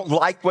when you don't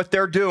like what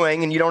they're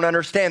doing and you don't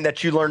understand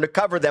that, you learn to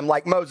cover them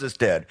like Moses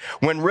did,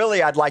 when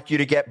really I'd like you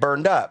to get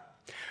burned up.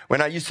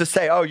 When I used to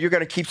say, oh, you're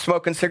going to keep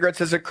smoking cigarettes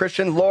as a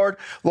Christian? Lord,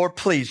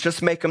 please,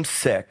 just make them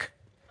sick.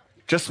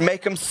 Just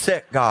make them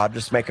sick, God.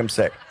 Just make them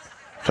sick.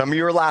 Some of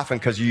you are laughing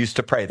because you used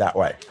to pray that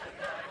way.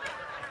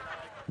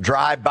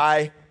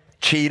 Drive-by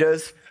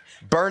cheetahs.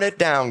 Burn it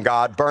down,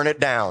 God. Burn it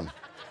down.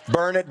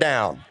 Burn it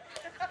down.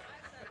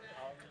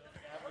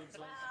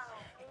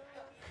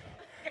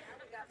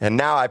 And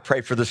now I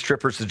pray for the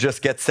strippers to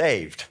just get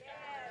saved.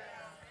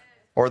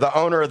 Or the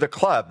owner of the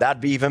club.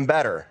 That'd be even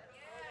better.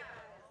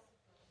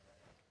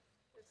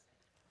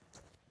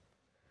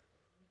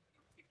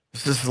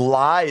 This is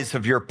lies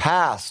of your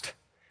past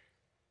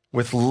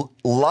with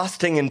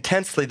lusting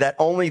intensely that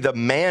only the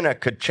manna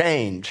could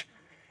change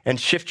and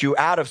shift you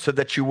out of so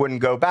that you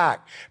wouldn't go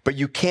back. But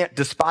you can't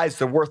despise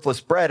the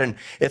worthless bread, and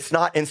it's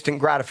not instant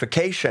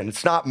gratification.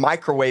 It's not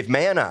microwave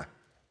manna.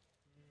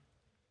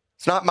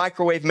 It's not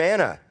microwave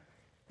manna.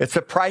 It's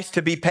a price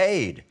to be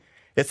paid.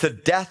 It's a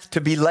death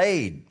to be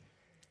laid.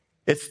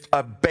 It's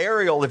a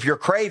burial of your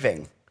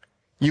craving.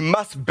 You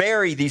must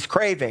bury these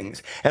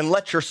cravings and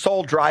let your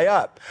soul dry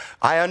up.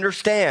 I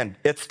understand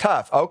it's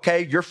tough.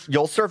 Okay,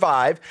 you'll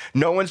survive.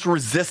 No one's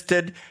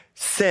resisted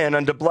sin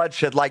unto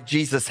bloodshed like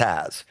Jesus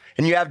has.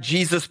 And you have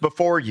Jesus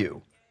before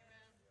you.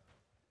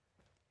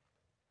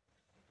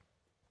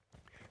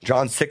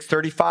 John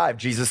 6:35,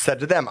 Jesus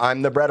said to them,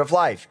 I'm the bread of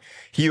life.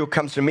 He who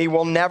comes to me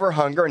will never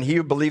hunger, and he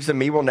who believes in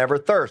me will never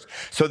thirst.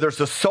 So there's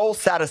a soul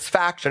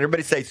satisfaction.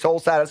 Everybody say soul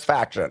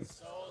satisfaction.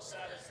 Soul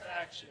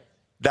satisfaction.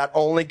 That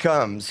only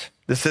comes.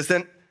 This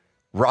isn't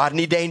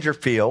Rodney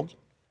Dangerfield.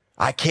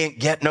 I can't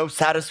get no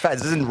satisfaction.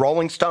 This isn't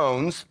Rolling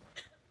Stones.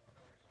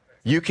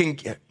 You can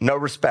get, no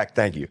respect,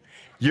 thank you.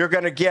 You're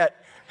going to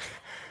get,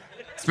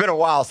 it's been a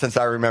while since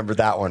I remember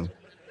that one.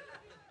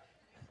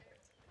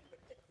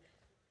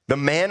 The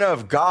manna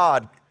of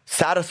God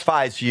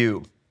satisfies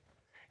you.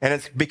 And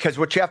it's because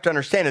what you have to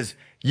understand is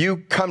you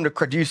come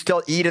to, do you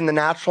still eat in the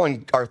natural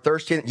and are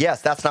thirsty?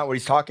 Yes, that's not what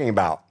he's talking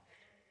about.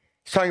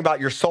 He's talking about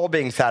your soul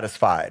being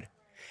satisfied.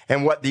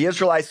 And what the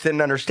Israelites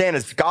didn't understand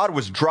is God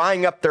was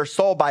drying up their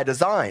soul by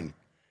design.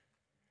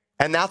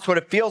 And that's what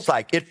it feels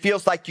like. It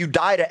feels like you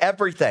die to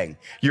everything.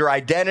 Your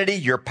identity,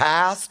 your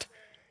past,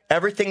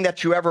 everything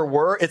that you ever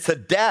were, it's a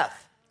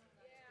death.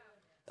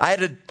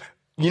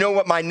 You know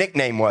what my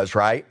nickname was,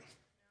 right?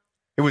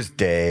 It was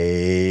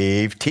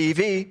Dave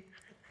TV.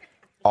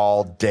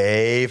 All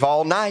Dave,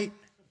 all night.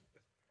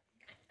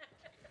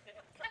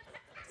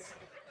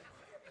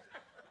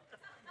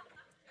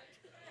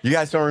 You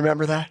guys don't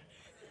remember that?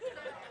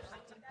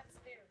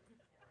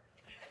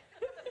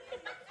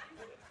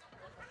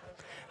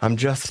 I'm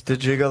just a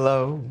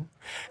gigolo,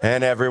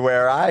 and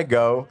everywhere I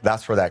go.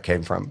 That's where that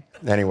came from.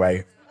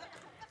 Anyway.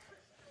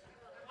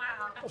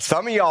 Wow.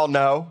 Some of y'all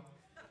know,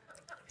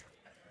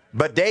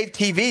 but Dave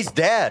TV's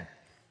dead.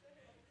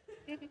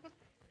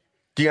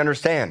 Do you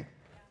understand?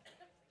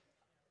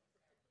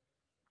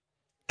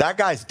 That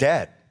guy's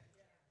dead.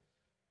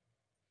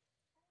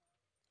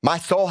 My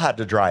soul had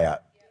to dry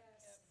up.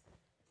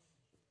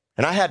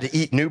 And I had to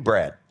eat new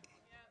bread.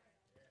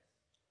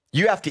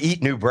 You have to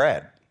eat new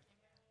bread.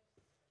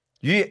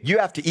 You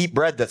have to eat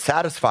bread that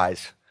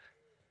satisfies,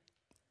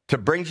 to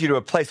bring you to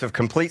a place of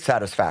complete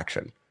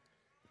satisfaction.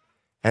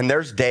 And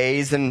there's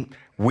days and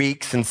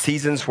weeks and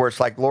seasons where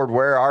it's like, Lord,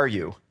 where are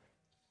you?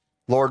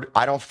 Lord,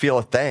 I don't feel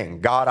a thing.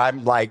 God,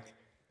 I'm like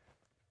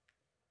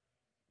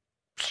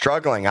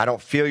struggling. I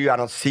don't feel you. I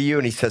don't see you.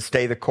 And he says,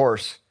 stay the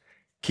course.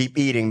 Keep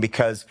eating,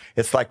 because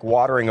it's like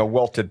watering a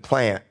wilted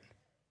plant.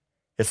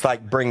 It's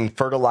like bringing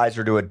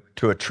fertilizer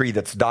to a tree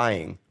that's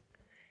dying.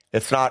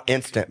 It's not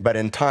instant, but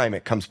in time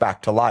it comes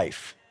back to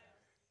life.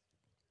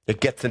 It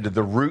gets into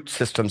the root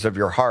systems of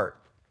your heart.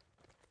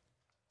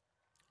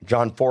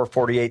 John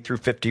 4:48 through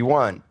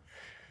 51.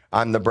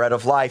 I'm the bread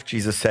of life,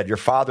 Jesus said. Your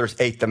fathers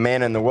ate the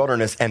manna in the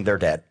wilderness and they're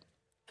dead.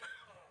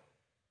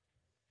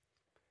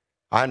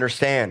 I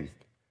understand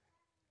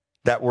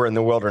that we're in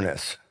the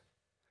wilderness,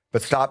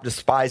 but stop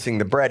despising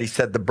the bread. He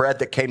said the bread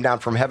that came down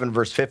from heaven,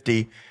 verse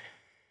 50,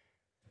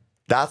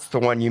 that's the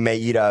one you may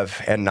eat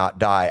of and not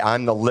die.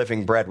 I'm the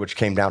living bread which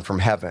came down from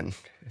heaven.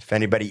 If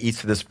anybody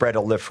eats of this bread,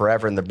 he'll live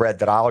forever. And the bread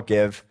that I'll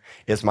give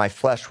is my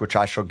flesh, which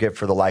I shall give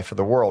for the life of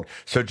the world.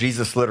 So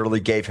Jesus literally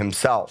gave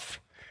himself.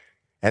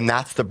 And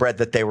that's the bread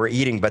that they were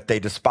eating, but they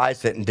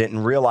despised it and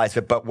didn't realize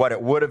it, but what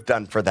it would have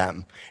done for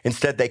them.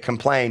 Instead, they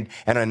complained,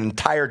 and an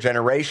entire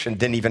generation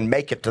didn't even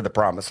make it to the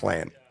promised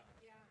land.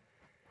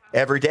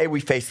 Every day we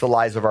face the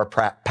lies of our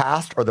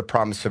past or the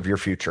promise of your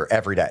future.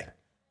 Every day.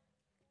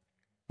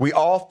 We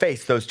all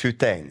face those two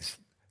things,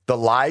 the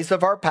lies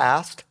of our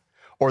past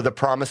or the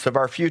promise of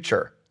our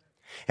future.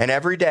 And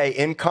every day,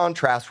 in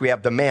contrast, we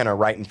have the manna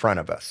right in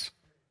front of us.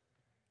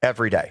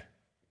 Every day.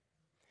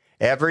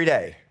 Every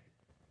day.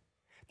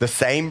 The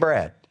same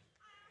bread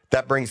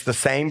that brings the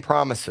same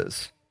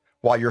promises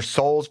while your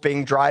soul's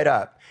being dried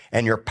up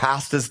and your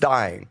past is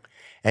dying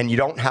and you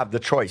don't have the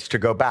choice to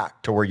go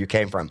back to where you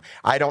came from.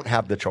 I don't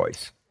have the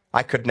choice.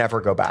 I could never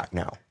go back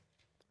now.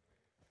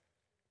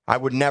 I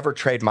would never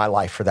trade my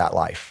life for that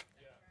life.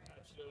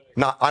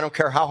 I don't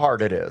care how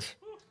hard it is.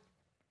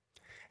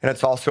 And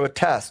it's also a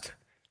test.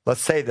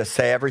 Let's say this.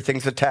 Say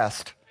everything's a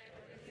test.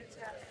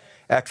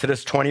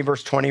 Exodus 20,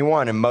 verse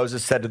 21. And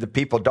Moses said to the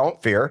people,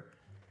 don't fear.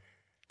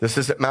 This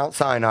is at Mount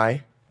Sinai.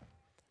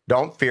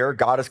 Don't fear.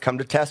 God has come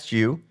to test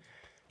you.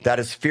 That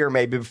his fear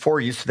may be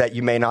before you so that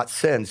you may not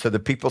sin. So the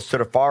people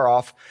stood afar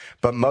off,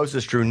 but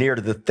Moses drew near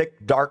to the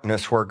thick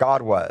darkness where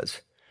God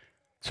was.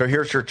 So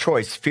here's your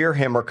choice. Fear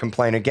him or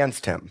complain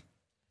against him.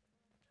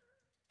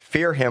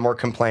 Fear him or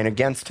complain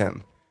against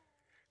him.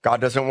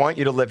 God doesn't want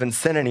you to live in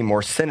sin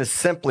anymore. Sin is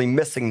simply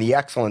missing the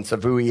excellence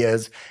of who he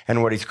is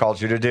and what he's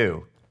called you to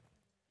do.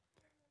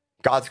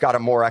 God's got a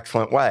more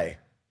excellent way.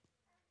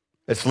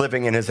 It's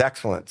living in his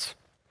excellence.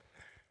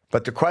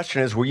 But the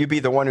question is, will you be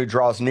the one who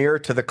draws near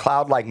to the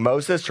cloud like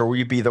Moses, or will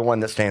you be the one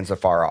that stands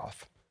afar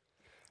off?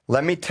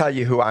 Let me tell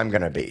you who I'm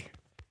going to be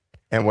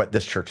and what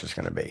this church is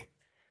going to be.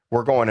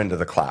 We're going into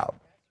the cloud.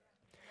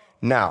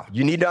 Now,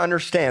 you need to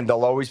understand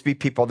there'll always be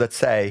people that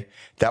say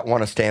that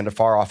want to stand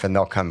afar off and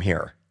they'll come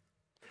here.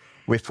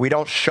 If we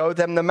don't show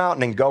them the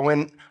mountain and go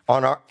in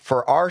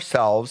for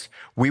ourselves,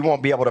 we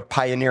won't be able to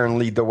pioneer and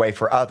lead the way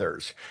for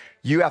others.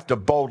 You have to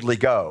boldly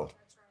go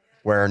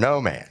where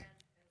no man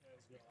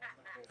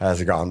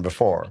has gone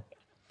before,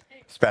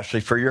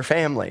 especially for your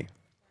family.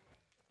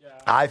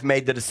 I've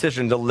made the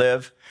decision to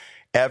live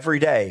every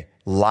day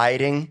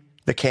lighting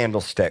the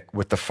candlestick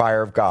with the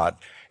fire of God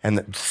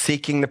and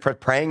seeking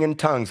praying in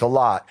tongues a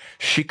lot.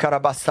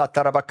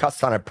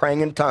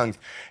 Praying in tongues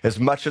as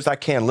much as I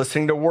can,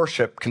 listening to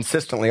worship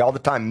consistently all the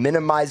time,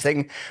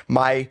 minimizing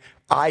my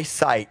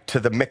eyesight to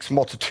the mixed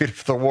multitude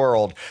of the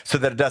world so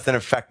that it doesn't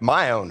affect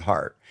my own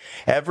heart.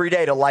 Every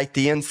day to light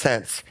the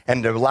incense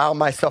and to allow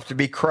myself to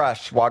be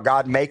crushed while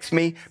God makes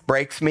me,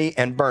 breaks me,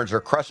 and burns or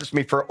crushes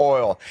me for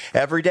oil.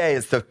 Every day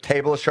is the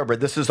table of showbread.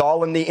 This is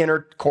all in the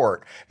inner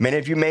court. Many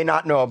of you may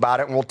not know about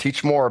it, and we'll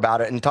teach more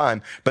about it in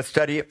time, but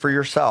study it for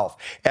yourself.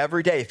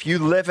 Every day, if you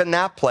live in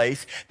that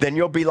place, then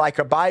you'll be like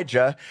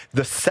Abijah,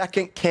 the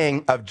second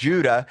king of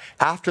Judah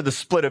after the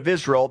split of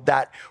Israel,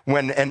 that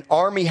when an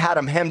army had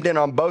him hemmed in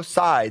on both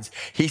sides,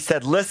 he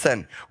said,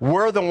 listen,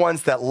 we're the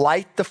ones that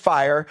light the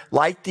fire,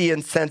 light the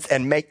incense,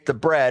 and make the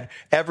bread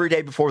every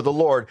day before the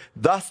Lord.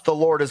 Thus the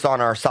Lord is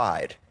on our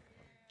side.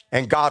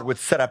 And God would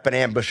set up an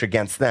ambush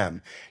against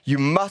them. You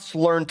must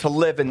learn to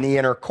live in the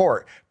inner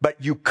court, but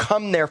you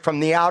come there from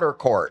the outer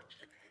court.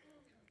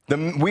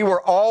 We were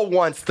all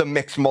once the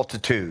mixed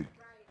multitude.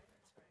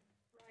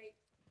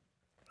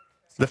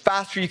 The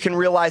faster you can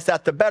realize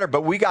that, the better,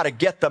 but we got to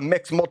get the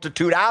mixed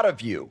multitude out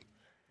of you.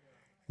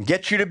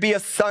 Get you to be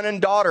a son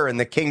and daughter in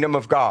the kingdom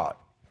of God.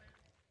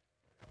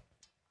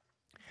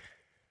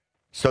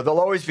 So there'll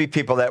always be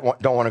people that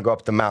don't want to go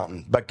up the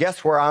mountain. But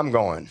guess where I'm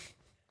going?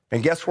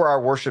 And guess where our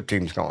worship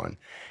team's going?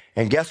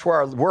 And guess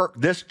where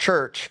this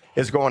church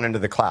is going into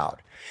the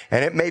cloud?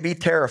 And it may be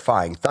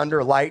terrifying.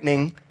 Thunder,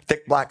 lightning,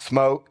 thick black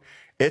smoke.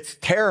 It's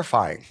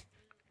terrifying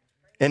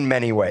in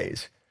many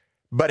ways.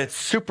 But it's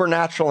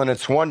supernatural in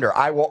its wonder.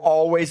 I will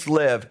always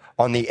live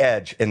on the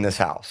edge in this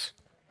house.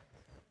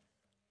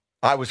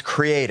 I was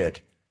created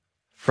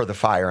for the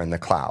fire and the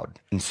cloud,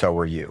 and so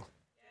were you.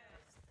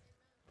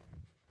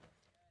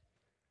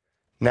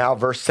 Now,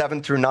 verse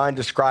 7 through 9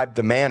 describe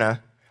the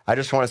manna. I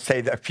just want to say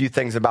a few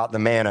things about the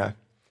manna.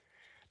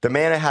 The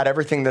manna had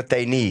everything that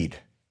they need,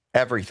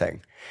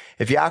 everything.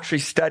 If you actually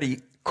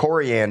study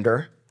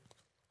coriander,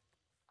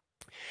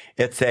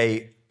 it's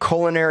a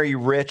culinary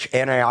rich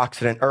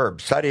antioxidant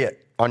herb. Study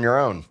it on your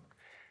own.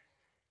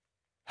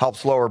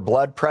 Helps lower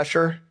blood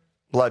pressure,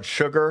 blood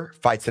sugar,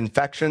 fights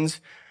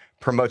infections,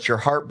 promotes your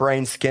heart,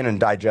 brain, skin,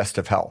 and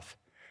digestive health.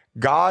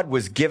 God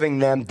was giving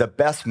them the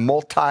best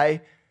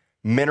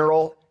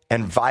multi-mineral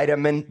and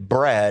vitamin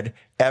bread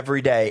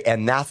every day.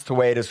 And that's the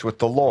way it is with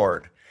the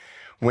Lord.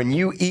 When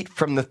you eat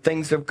from the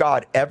things of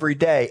God every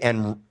day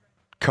and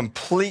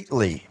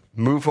completely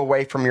move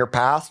away from your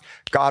past,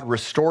 God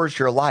restores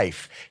your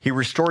life. He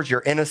restores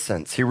your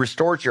innocence. He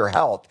restores your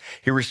health.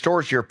 He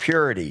restores your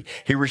purity.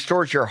 He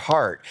restores your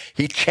heart.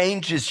 He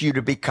changes you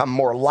to become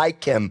more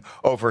like him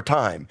over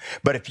time.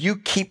 But if you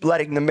keep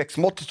letting the mixed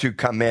multitude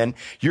come in,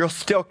 you'll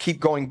still keep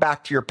going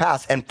back to your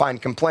past and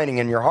find complaining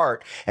in your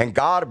heart. And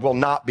God will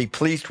not be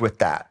pleased with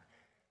that.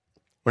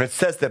 When it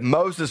says that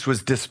Moses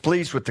was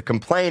displeased with the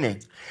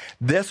complaining,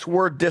 this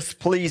word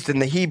displeased in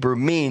the Hebrew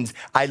means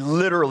I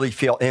literally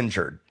feel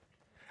injured.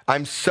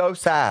 I'm so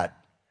sad.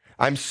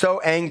 I'm so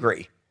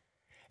angry.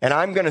 And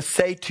I'm going to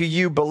say to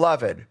you,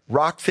 beloved,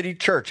 Rock City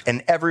Church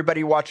and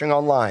everybody watching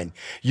online,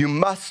 you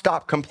must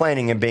stop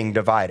complaining and being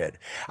divided.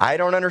 I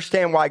don't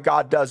understand why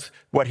God does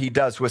what he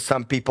does with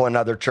some people in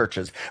other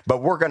churches,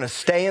 but we're going to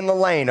stay in the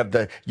lane of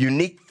the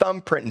unique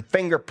thumbprint and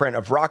fingerprint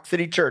of Rock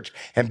City Church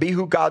and be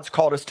who God's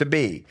called us to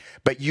be.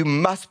 But you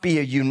must be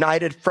a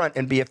united front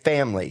and be a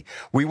family.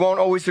 We won't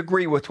always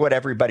agree with what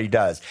everybody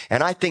does.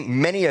 And I think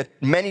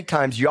many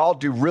times y'all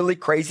do really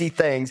crazy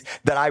things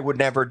that I would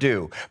never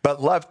do.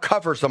 But love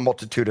covers a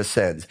multitude multitude of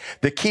sins.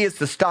 The key is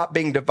to stop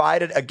being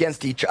divided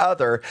against each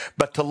other,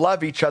 but to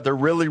love each other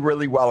really,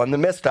 really well in the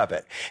midst of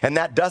it. And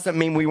that doesn't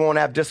mean we won't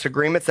have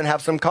disagreements and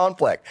have some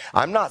conflict.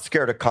 I'm not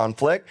scared of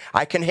conflict.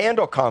 I can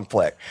handle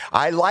conflict.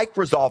 I like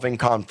resolving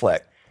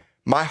conflict.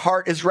 My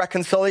heart is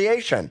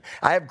reconciliation.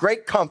 I have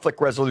great conflict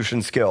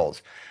resolution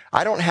skills.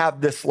 I don't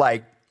have this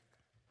like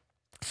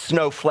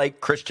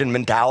snowflake Christian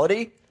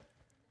mentality.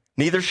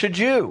 Neither should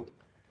you.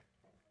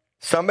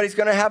 Somebody's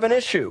going to have an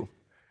issue.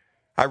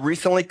 I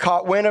recently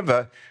caught wind of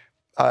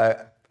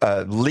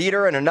a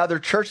leader in another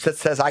church that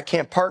says, I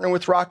can't partner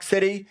with Rock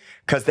City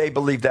because they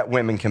believe that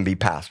women can be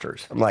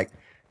pastors. I'm like,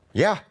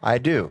 yeah, I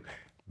do.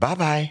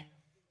 Bye-bye.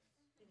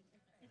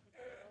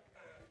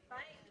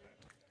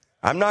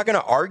 I'm not going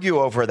to argue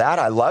over that.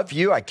 I love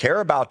you. I care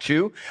about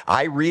you.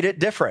 I read it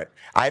different.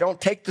 I don't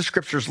take the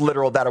scriptures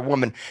literal that a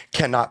woman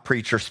cannot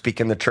preach or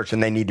speak in the church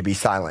and they need to be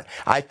silent.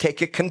 I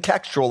take it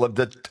contextual of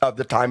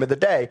the time of the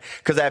day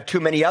because I have too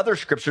many other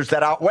scriptures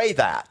that outweigh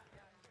that.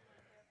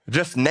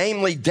 Just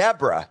namely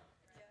Deborah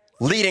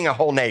leading a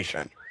whole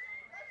nation.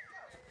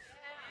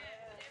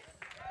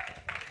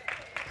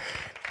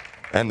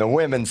 And the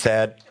women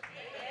said,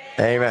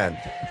 amen.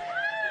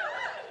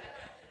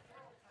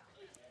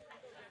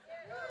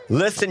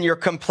 Listen, your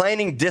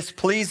complaining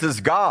displeases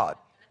God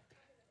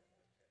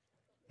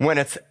when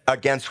it's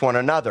against one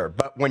another.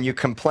 But when you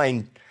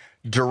complain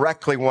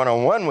directly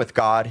one-on-one with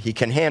God, he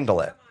can handle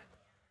it.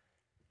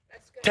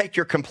 Take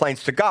your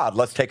complaints to God.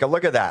 Let's take a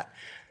look at that.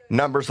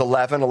 Numbers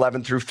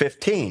 11 through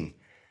 15.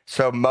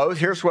 So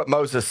here's what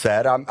Moses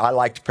said. I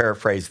like to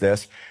paraphrase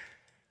this.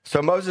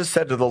 So Moses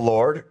said to the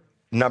Lord,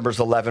 Numbers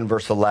 11,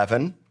 verse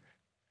 11,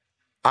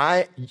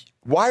 why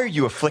are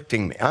you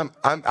afflicting me?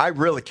 I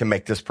really can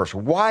make this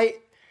personal. Why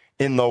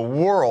in the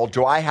world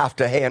do I have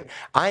to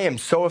I am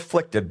so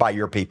afflicted by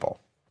your people.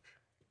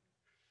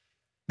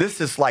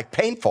 This is like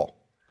painful.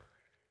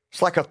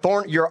 It's like a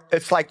thorn.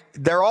 It's like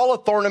they're all a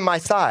thorn in my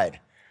side.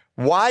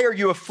 Why are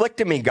you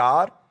afflicting me,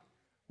 God?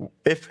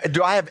 Is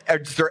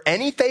there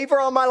any favor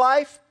on my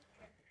life?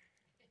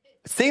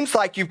 It seems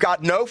like you've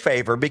got no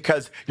favor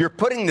because you're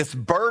putting this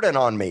burden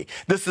on me.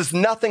 This is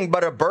nothing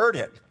but a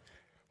burden.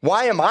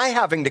 Why am I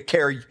having to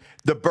carry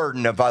the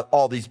burden of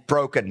all these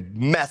broken,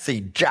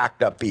 messy,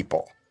 jacked up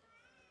people?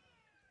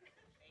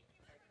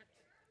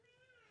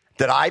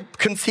 Did I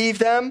conceive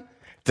them?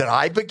 Did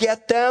I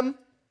beget them?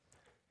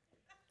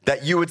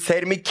 That you would say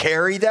to me,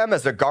 carry them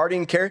as a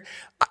guardian carry?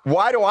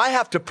 Why do I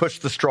have to push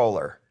the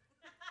stroller?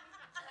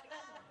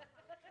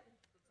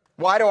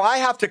 Why do I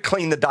have to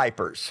clean the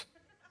diapers?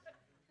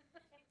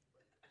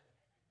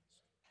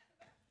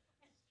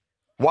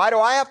 Why do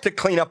I have to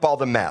clean up all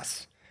the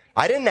mess?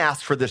 I didn't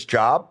ask for this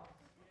job.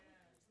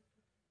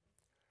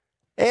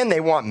 And they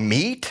want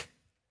meat?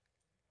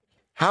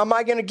 How am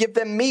I going to give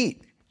them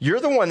meat? You're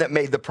the one that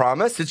made the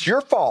promise. It's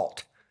your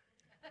fault.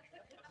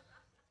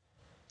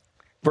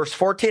 Verse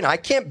 14, I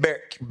can't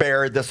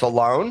bear this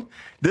alone.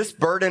 This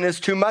burden is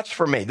too much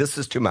for me. This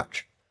is too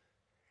much.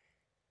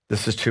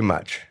 This is too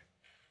much.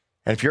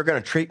 And if you're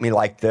going to treat me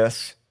like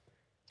this,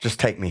 just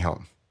take me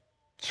home.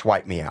 Just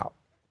wipe me out.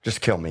 Just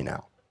kill me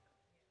now.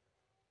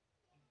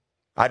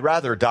 I'd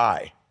rather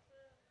die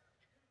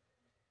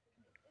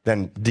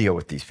than deal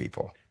with these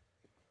people.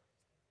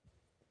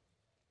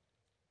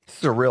 This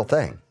is a real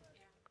thing.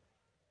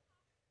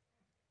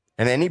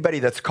 And anybody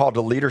that's called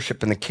to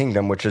leadership in the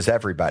kingdom, which is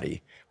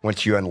everybody,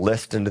 once you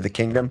enlist into the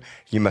kingdom,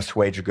 you must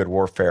wage a good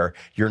warfare.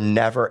 You're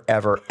never,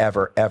 ever,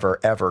 ever, ever,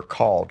 ever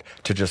called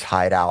to just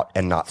hide out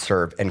and not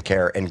serve and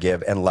care and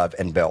give and love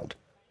and build.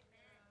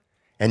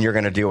 And you're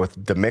going to deal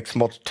with the mixed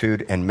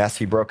multitude and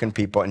messy, broken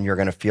people, and you're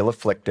going to feel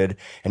afflicted,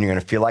 and you're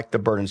going to feel like the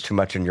burden's too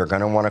much, and you're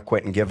going to want to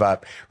quit and give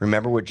up.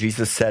 Remember what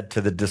Jesus said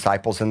to the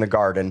disciples in the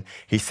garden.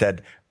 He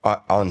said,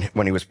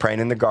 when he was praying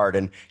in the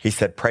garden, he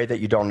said, pray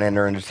that you don't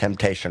enter into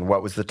temptation.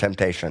 What was the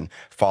temptation?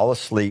 Fall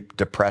asleep,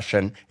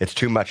 depression. It's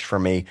too much for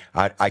me.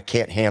 I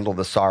can't handle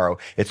the sorrow.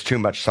 It's too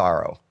much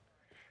sorrow.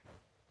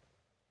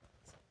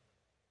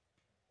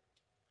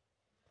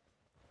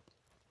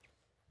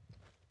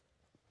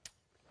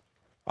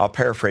 I'll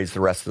paraphrase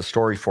the rest of the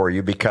story for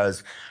you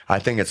because I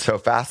think it's so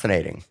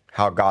fascinating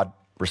how God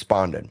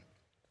responded.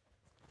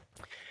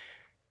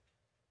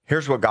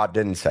 Here's what God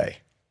didn't say.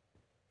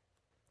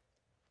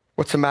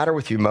 What's the matter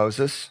with you,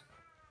 Moses?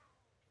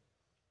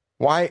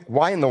 Why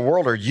in the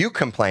world are you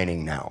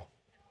complaining now?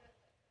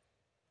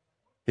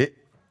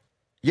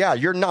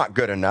 You're not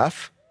good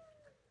enough.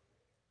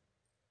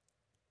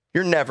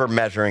 You're never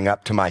measuring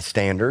up to my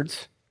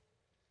standards.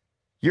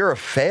 You're a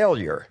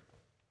failure.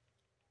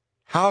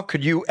 How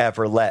could you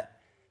ever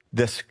let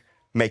this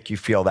make you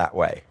feel that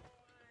way?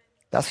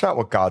 That's not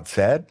what God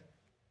said.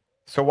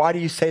 So why do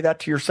you say that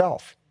to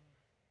yourself?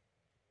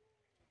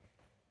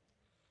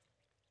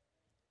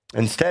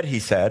 Instead, he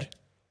said,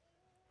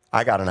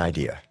 I got an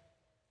idea.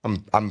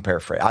 I'm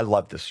paraphrasing. I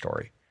love this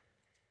story.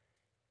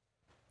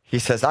 He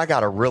says, I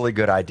got a really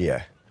good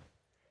idea.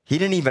 He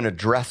didn't even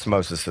address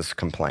Moses'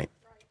 complaint.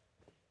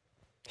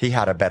 He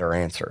had a better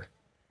answer.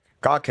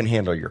 God can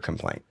handle your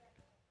complaint,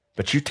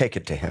 but you take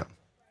it to him.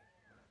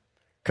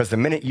 Because the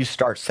minute you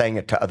start saying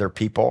it to other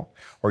people,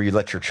 or you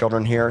let your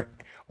children hear,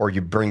 or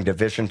you bring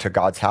division to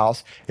God's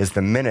house, is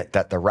the minute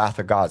that the wrath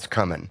of God's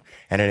coming,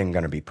 and it ain't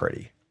going to be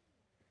pretty.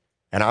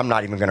 And I'm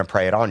not even going to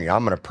pray it on you.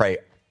 I'm going to pray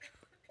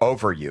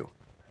over you,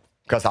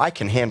 because I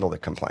can handle the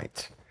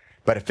complaints.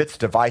 But if it's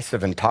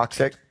divisive and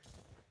toxic,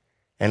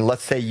 and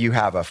let's say you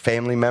have a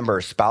family member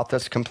or spouse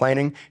that's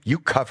complaining, you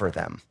cover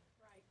them.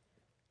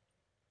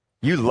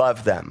 You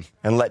love them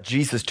and let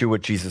Jesus do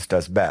what Jesus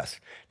does best.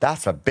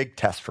 That's a big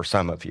test for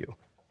some of you.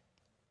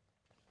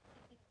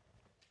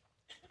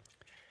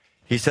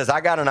 He says,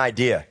 I got an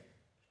idea.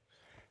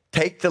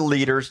 Take the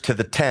leaders to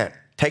the tent.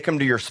 Take them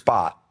to your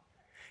spot.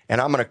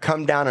 And I'm going to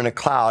come down in a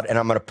cloud, and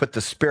I'm going to put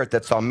the spirit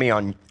that's on me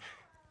on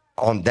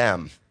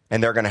them.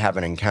 And they're going to have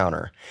an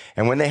encounter.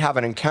 And when they have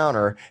an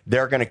encounter,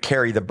 they're going to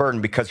carry the burden,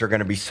 because they're going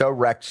to be so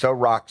wrecked, so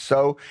rocked,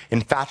 so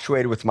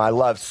infatuated with my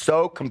love,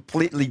 so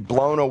completely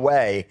blown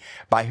away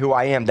by who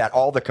I am, that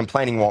all the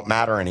complaining won't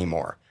matter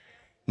anymore.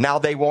 Now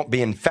they won't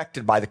be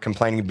infected by the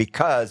complaining,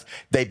 because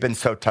they've been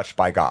so touched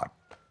by God.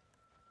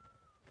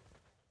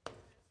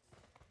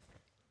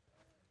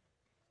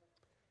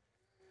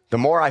 The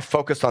more I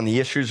focus on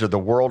the issues of the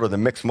world or the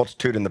mixed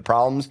multitude and the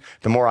problems,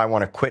 the more I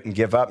want to quit and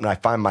give up. And I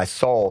find my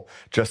soul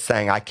just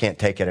saying, I can't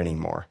take it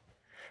anymore.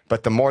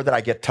 But the more that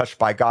I get touched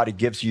by God, he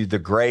gives you the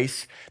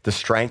grace, the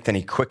strength, and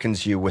he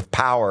quickens you with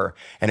power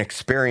and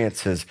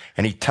experiences.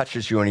 And he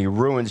touches you and he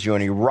ruins you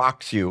and he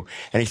rocks you.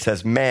 And he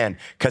says, man,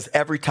 because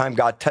every time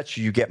God touches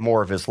you, you get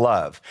more of his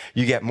love.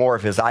 You get more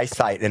of his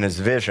eyesight and his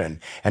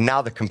vision. And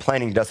now the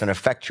complaining doesn't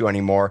affect you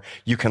anymore.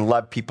 You can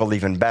love people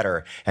even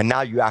better. And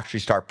now you actually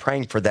start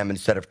praying for them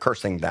instead of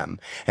cursing them.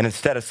 And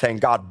instead of saying,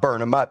 God, burn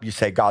them up, you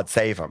say, God,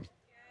 save them.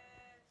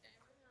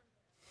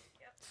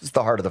 This is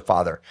the heart of the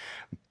Father.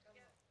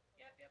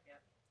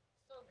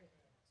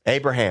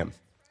 Abraham,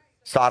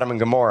 Sodom and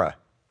Gomorrah,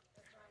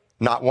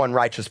 not one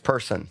righteous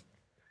person,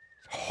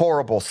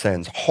 horrible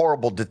sins,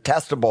 horrible,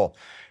 detestable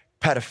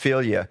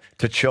pedophilia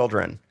to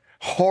children,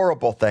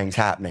 horrible things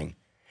happening.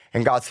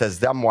 And God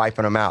says, I'm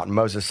wiping them out. And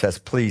Moses says,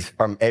 please,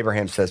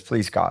 Abraham says,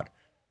 please, God,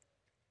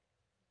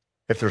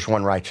 if there's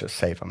one righteous,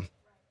 save him.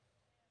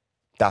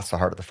 That's the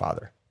heart of the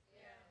Father.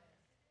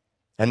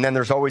 And then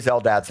there's always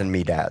Eldads and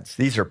Medads.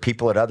 These are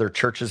people at other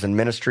churches and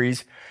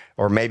ministries,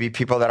 or maybe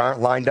people that aren't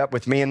lined up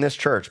with me in this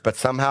church, but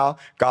somehow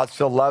God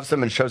still loves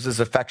them and shows his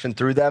affection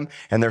through them,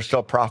 and they're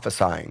still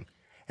prophesying.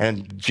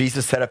 And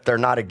Jesus said, if they're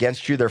not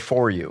against you, they're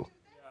for you.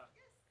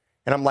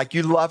 And I'm like,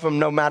 you love them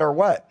no matter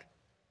what,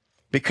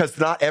 because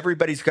not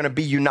everybody's going to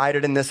be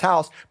united in this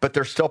house, but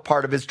they're still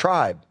part of his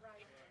tribe.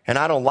 And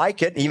I don't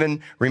like it.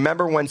 Even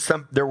remember when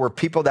there were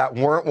people that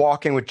weren't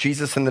walking with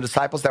Jesus and the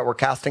disciples that were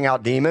casting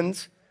out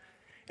demons?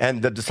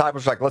 And the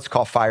disciples were like, let's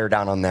call fire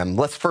down on them.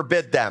 Let's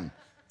forbid them,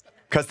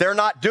 because they're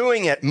not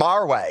doing it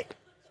our way.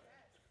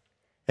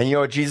 And you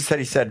know what Jesus said?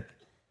 He said,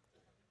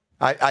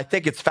 I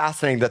think it's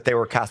fascinating that they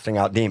were casting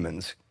out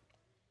demons.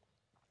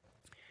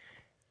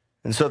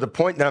 And so the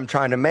point that I'm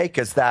trying to make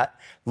is that,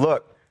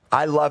 look,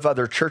 I love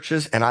other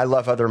churches and I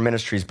love other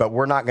ministries, but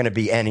we're not going to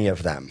be any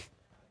of them.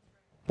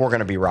 We're going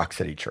to be Rock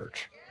City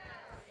Church.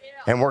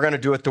 And we're going to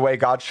do it the way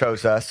God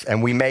shows us.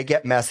 And we may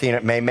get messy,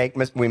 and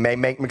we may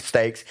make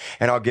mistakes.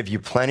 And I'll give you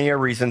plenty of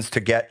reasons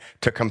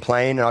to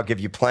complain. And I'll give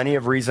you plenty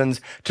of reasons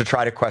to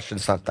try to question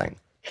something.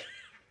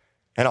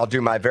 And I'll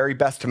do my very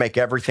best to make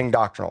everything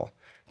doctrinal.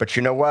 But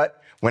you know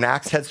what? When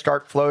axe heads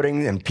start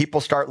floating and people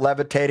start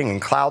levitating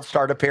and clouds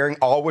start appearing,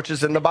 all which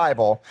is in the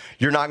Bible,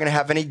 you're not going to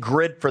have any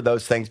grid for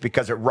those things,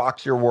 because it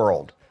rocks your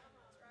world.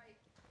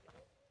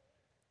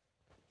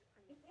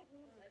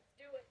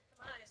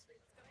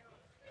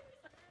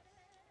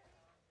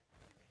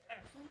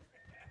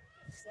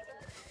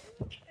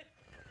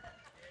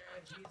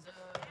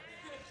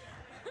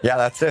 Yeah,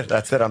 that's it.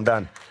 That's it. I'm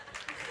done.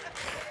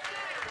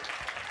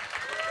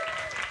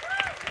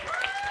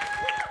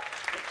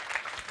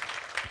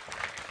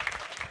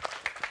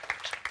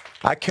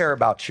 I care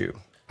about you.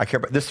 I care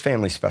about this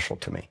family. Special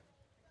to me.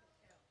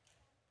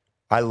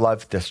 I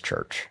love this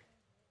church.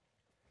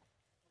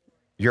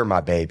 You're my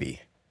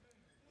baby.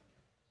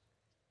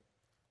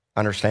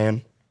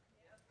 Understand?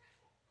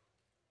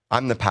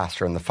 I'm the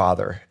pastor and the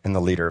father and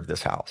the leader of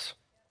this house.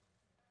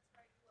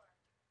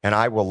 And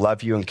I will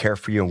love you and care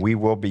for you, and we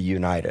will be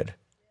united.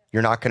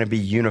 You're not going to be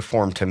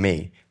uniform to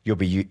me. You'll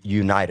be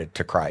united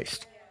to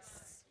Christ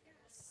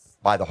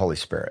by the Holy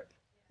Spirit.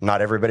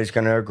 Not everybody's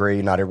going to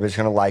agree. Not everybody's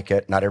going to like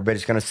it. Not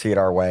everybody's going to see it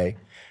our way.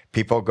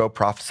 People go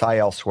prophesy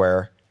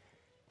elsewhere,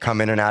 come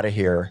in and out of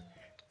here.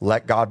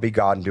 Let God be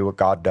God and do what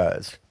God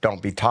does.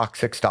 Don't be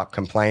toxic. Stop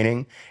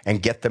complaining,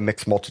 and get the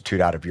mixed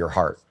multitude out of your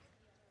heart.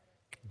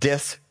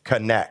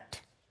 Disconnect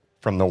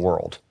from the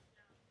world.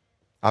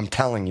 I'm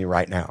telling you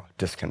right now,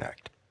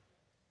 disconnect.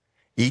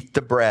 Eat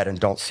the bread and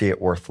don't see it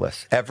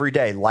worthless. Every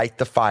day, light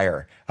the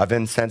fire of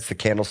incense, the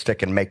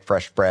candlestick, and make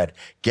fresh bread.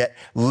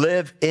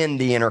 Live in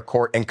the inner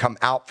court and come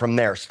out from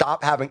there.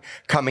 Stop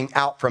coming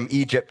out from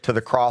Egypt to the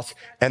cross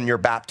and your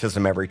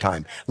baptism every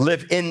time.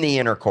 Live in the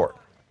inner court.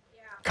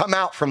 Come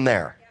out from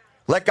there.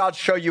 Let God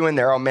show you in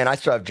there, oh man, I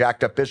still have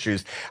jacked up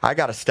issues. I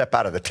got to step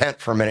out of the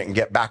tent for a minute and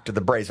get back to the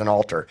brazen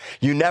altar.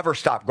 You never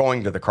stop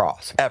going to the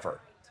cross,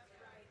 ever.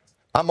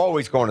 I'm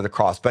always going to the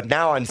cross. But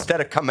now instead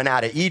of coming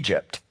out of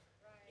Egypt,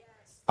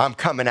 I'm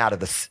coming out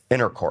of the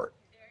inner court.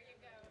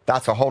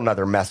 That's a whole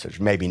nother message,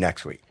 maybe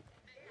next week.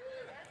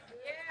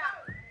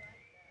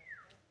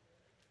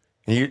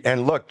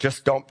 And look,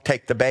 just don't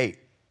take the bait.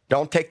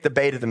 Don't take the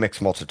bait of the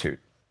mixed multitude.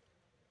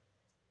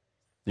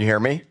 You hear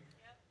me?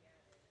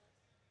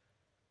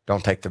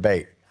 Don't take the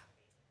bait.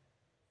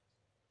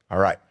 All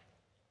right.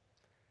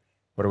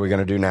 What are we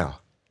going to do now?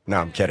 No,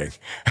 I'm kidding.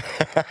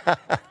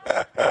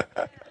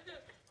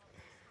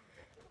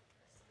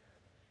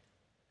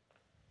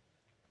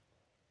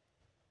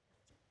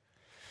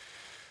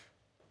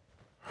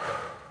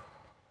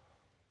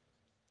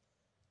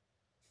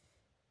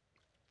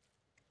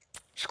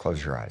 Just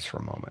close your eyes for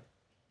a moment.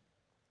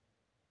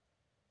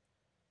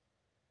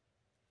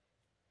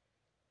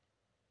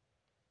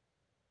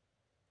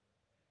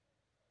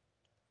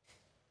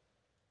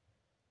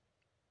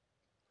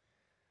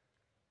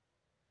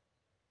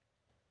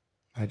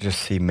 I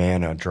just see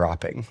manna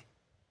dropping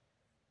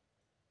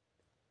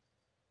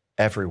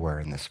everywhere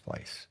in this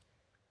place.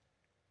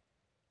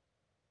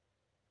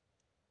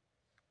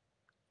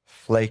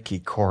 Flaky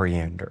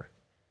coriander,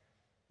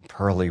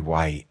 pearly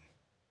white,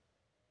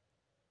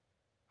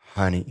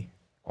 honey,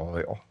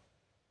 oil.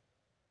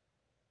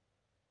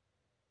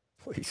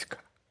 Please,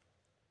 God,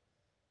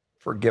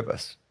 forgive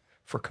us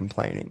for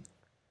complaining.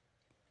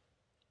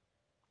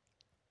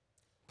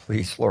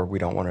 Please, Lord, we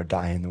don't want to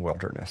die in the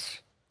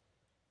wilderness.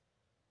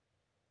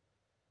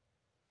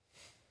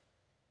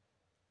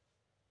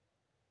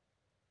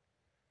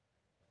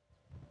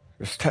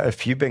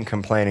 If you've been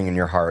complaining in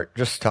your heart,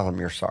 just tell him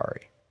you're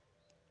sorry.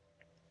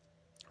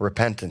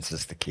 Repentance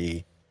is the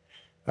key.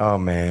 Oh,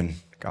 man,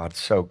 God's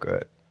so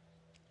good.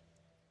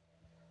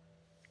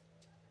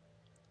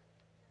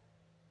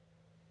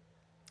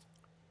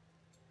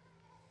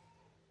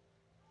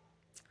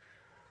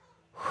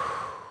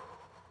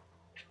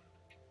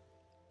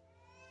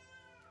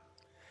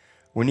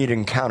 We need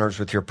encounters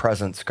with your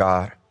presence,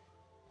 God.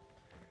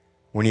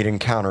 We need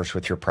encounters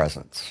with your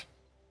presence.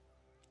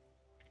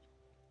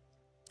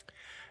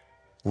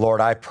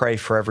 Lord, I pray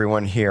for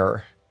everyone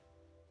here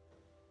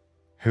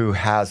who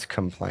has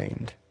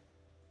complained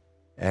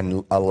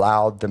and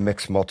allowed the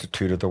mixed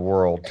multitude of the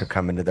world to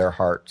come into their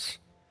hearts.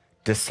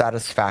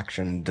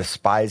 Dissatisfaction,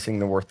 despising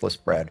the worthless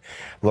bread.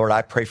 Lord,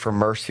 I pray for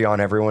mercy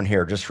on everyone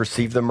here. Just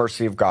receive the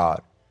mercy of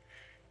God.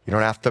 You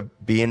don't have to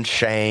be in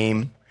shame.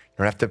 You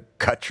don't have to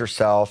cut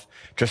yourself.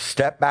 Just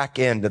step back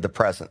into the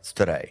presence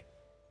today.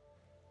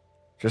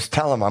 Just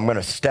tell him, I'm going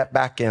to step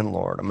back in,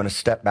 Lord. I'm going to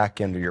step back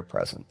into your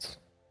presence.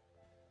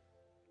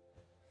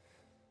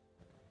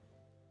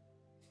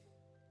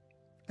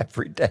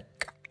 Every day,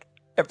 God.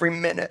 Every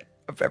minute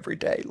of every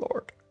day,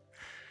 Lord.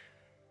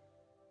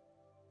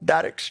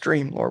 That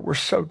extreme, Lord. We're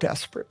so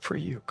desperate for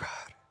you,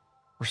 God.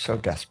 We're so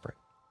desperate.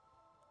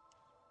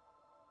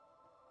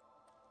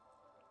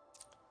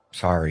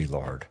 Sorry,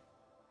 Lord.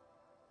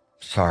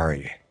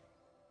 Sorry.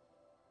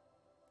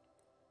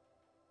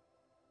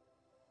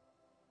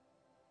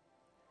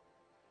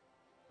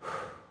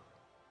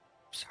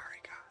 Sorry,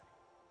 God.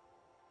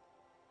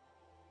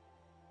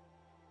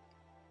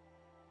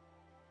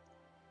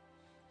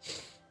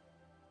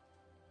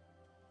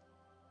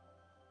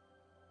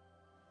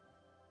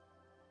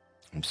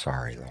 I'm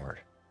sorry, Lord.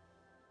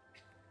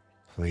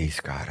 Please,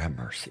 God, have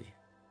mercy.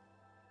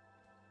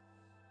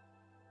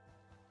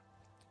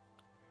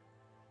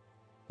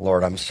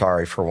 Lord, I'm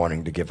sorry for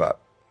wanting to give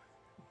up,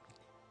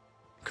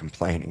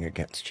 complaining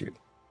against you.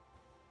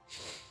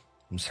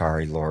 I'm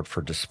sorry, Lord,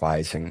 for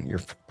despising your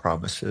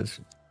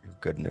promises, your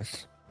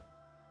goodness,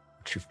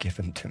 what you've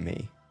given to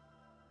me.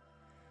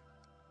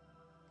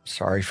 I'm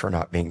sorry for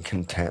not being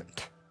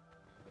content.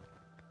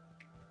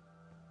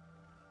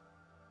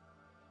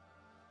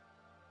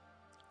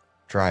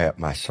 Dry up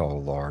my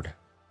soul, Lord,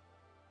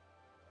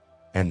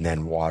 and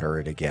then water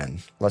it again.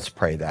 Let's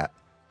pray that.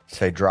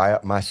 Say, dry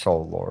up my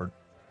soul, Lord,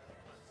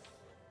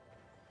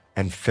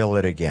 and fill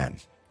it again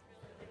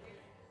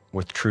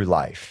with true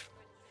life,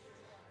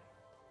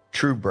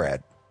 true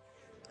bread,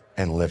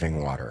 and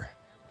living water.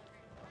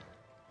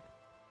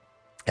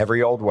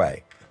 Every old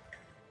way,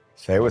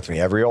 say it with me,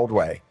 every old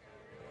way,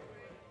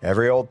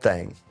 every old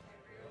thing,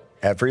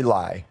 every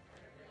lie,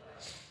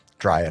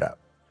 dry it up.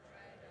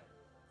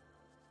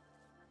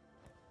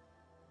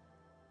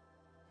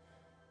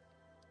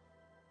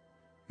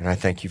 And I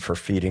thank you for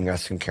feeding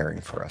us and caring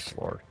for us,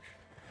 Lord.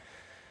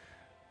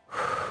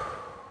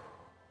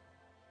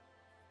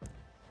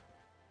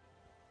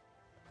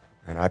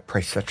 And I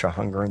pray such a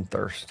hunger and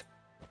thirst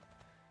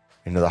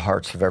into the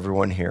hearts of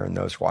everyone here and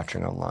those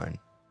watching online.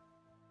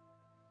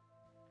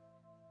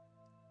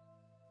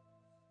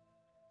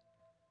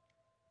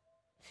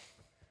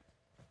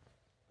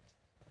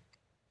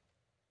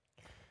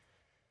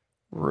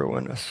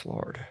 Ruin us,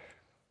 Lord.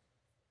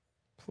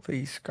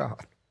 Please,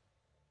 God.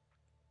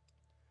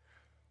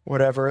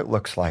 Whatever it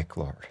looks like,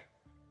 Lord.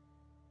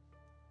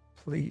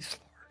 Please,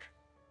 Lord.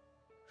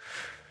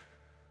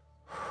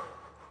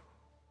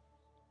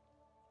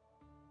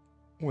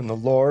 When the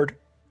Lord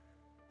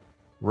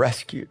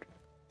rescued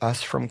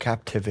us from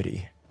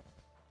captivity,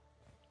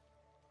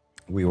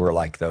 we were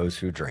like those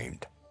who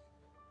dreamed.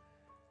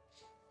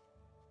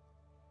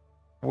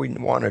 We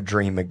want to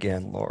dream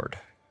again, Lord.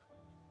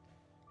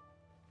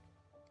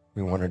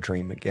 We want to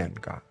dream again,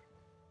 God.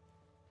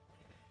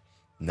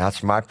 And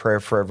that's my prayer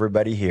for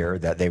everybody here,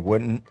 that they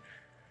wouldn't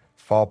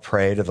fall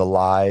prey to the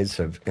lies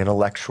of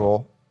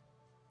intellectual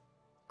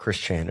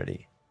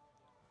Christianity,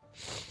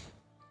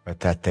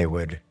 but that they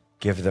would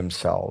give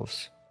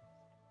themselves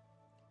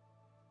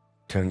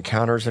to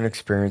encounters and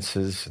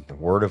experiences in the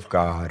Word of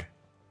God,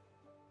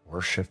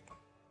 worship,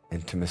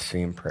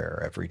 intimacy, and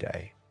prayer every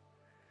day.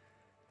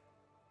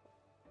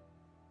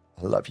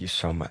 I love you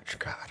so much,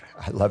 God.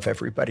 I love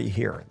everybody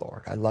here,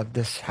 Lord. I love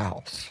this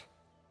house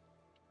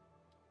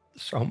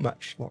so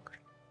much, Lord.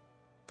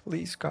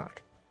 Please, God,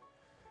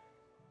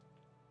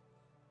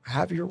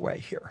 have your way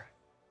here.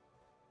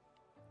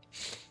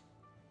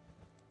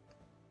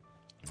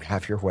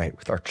 Have your way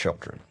with our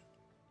children.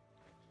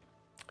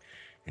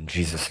 In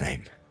Jesus'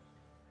 name,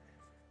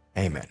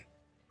 amen.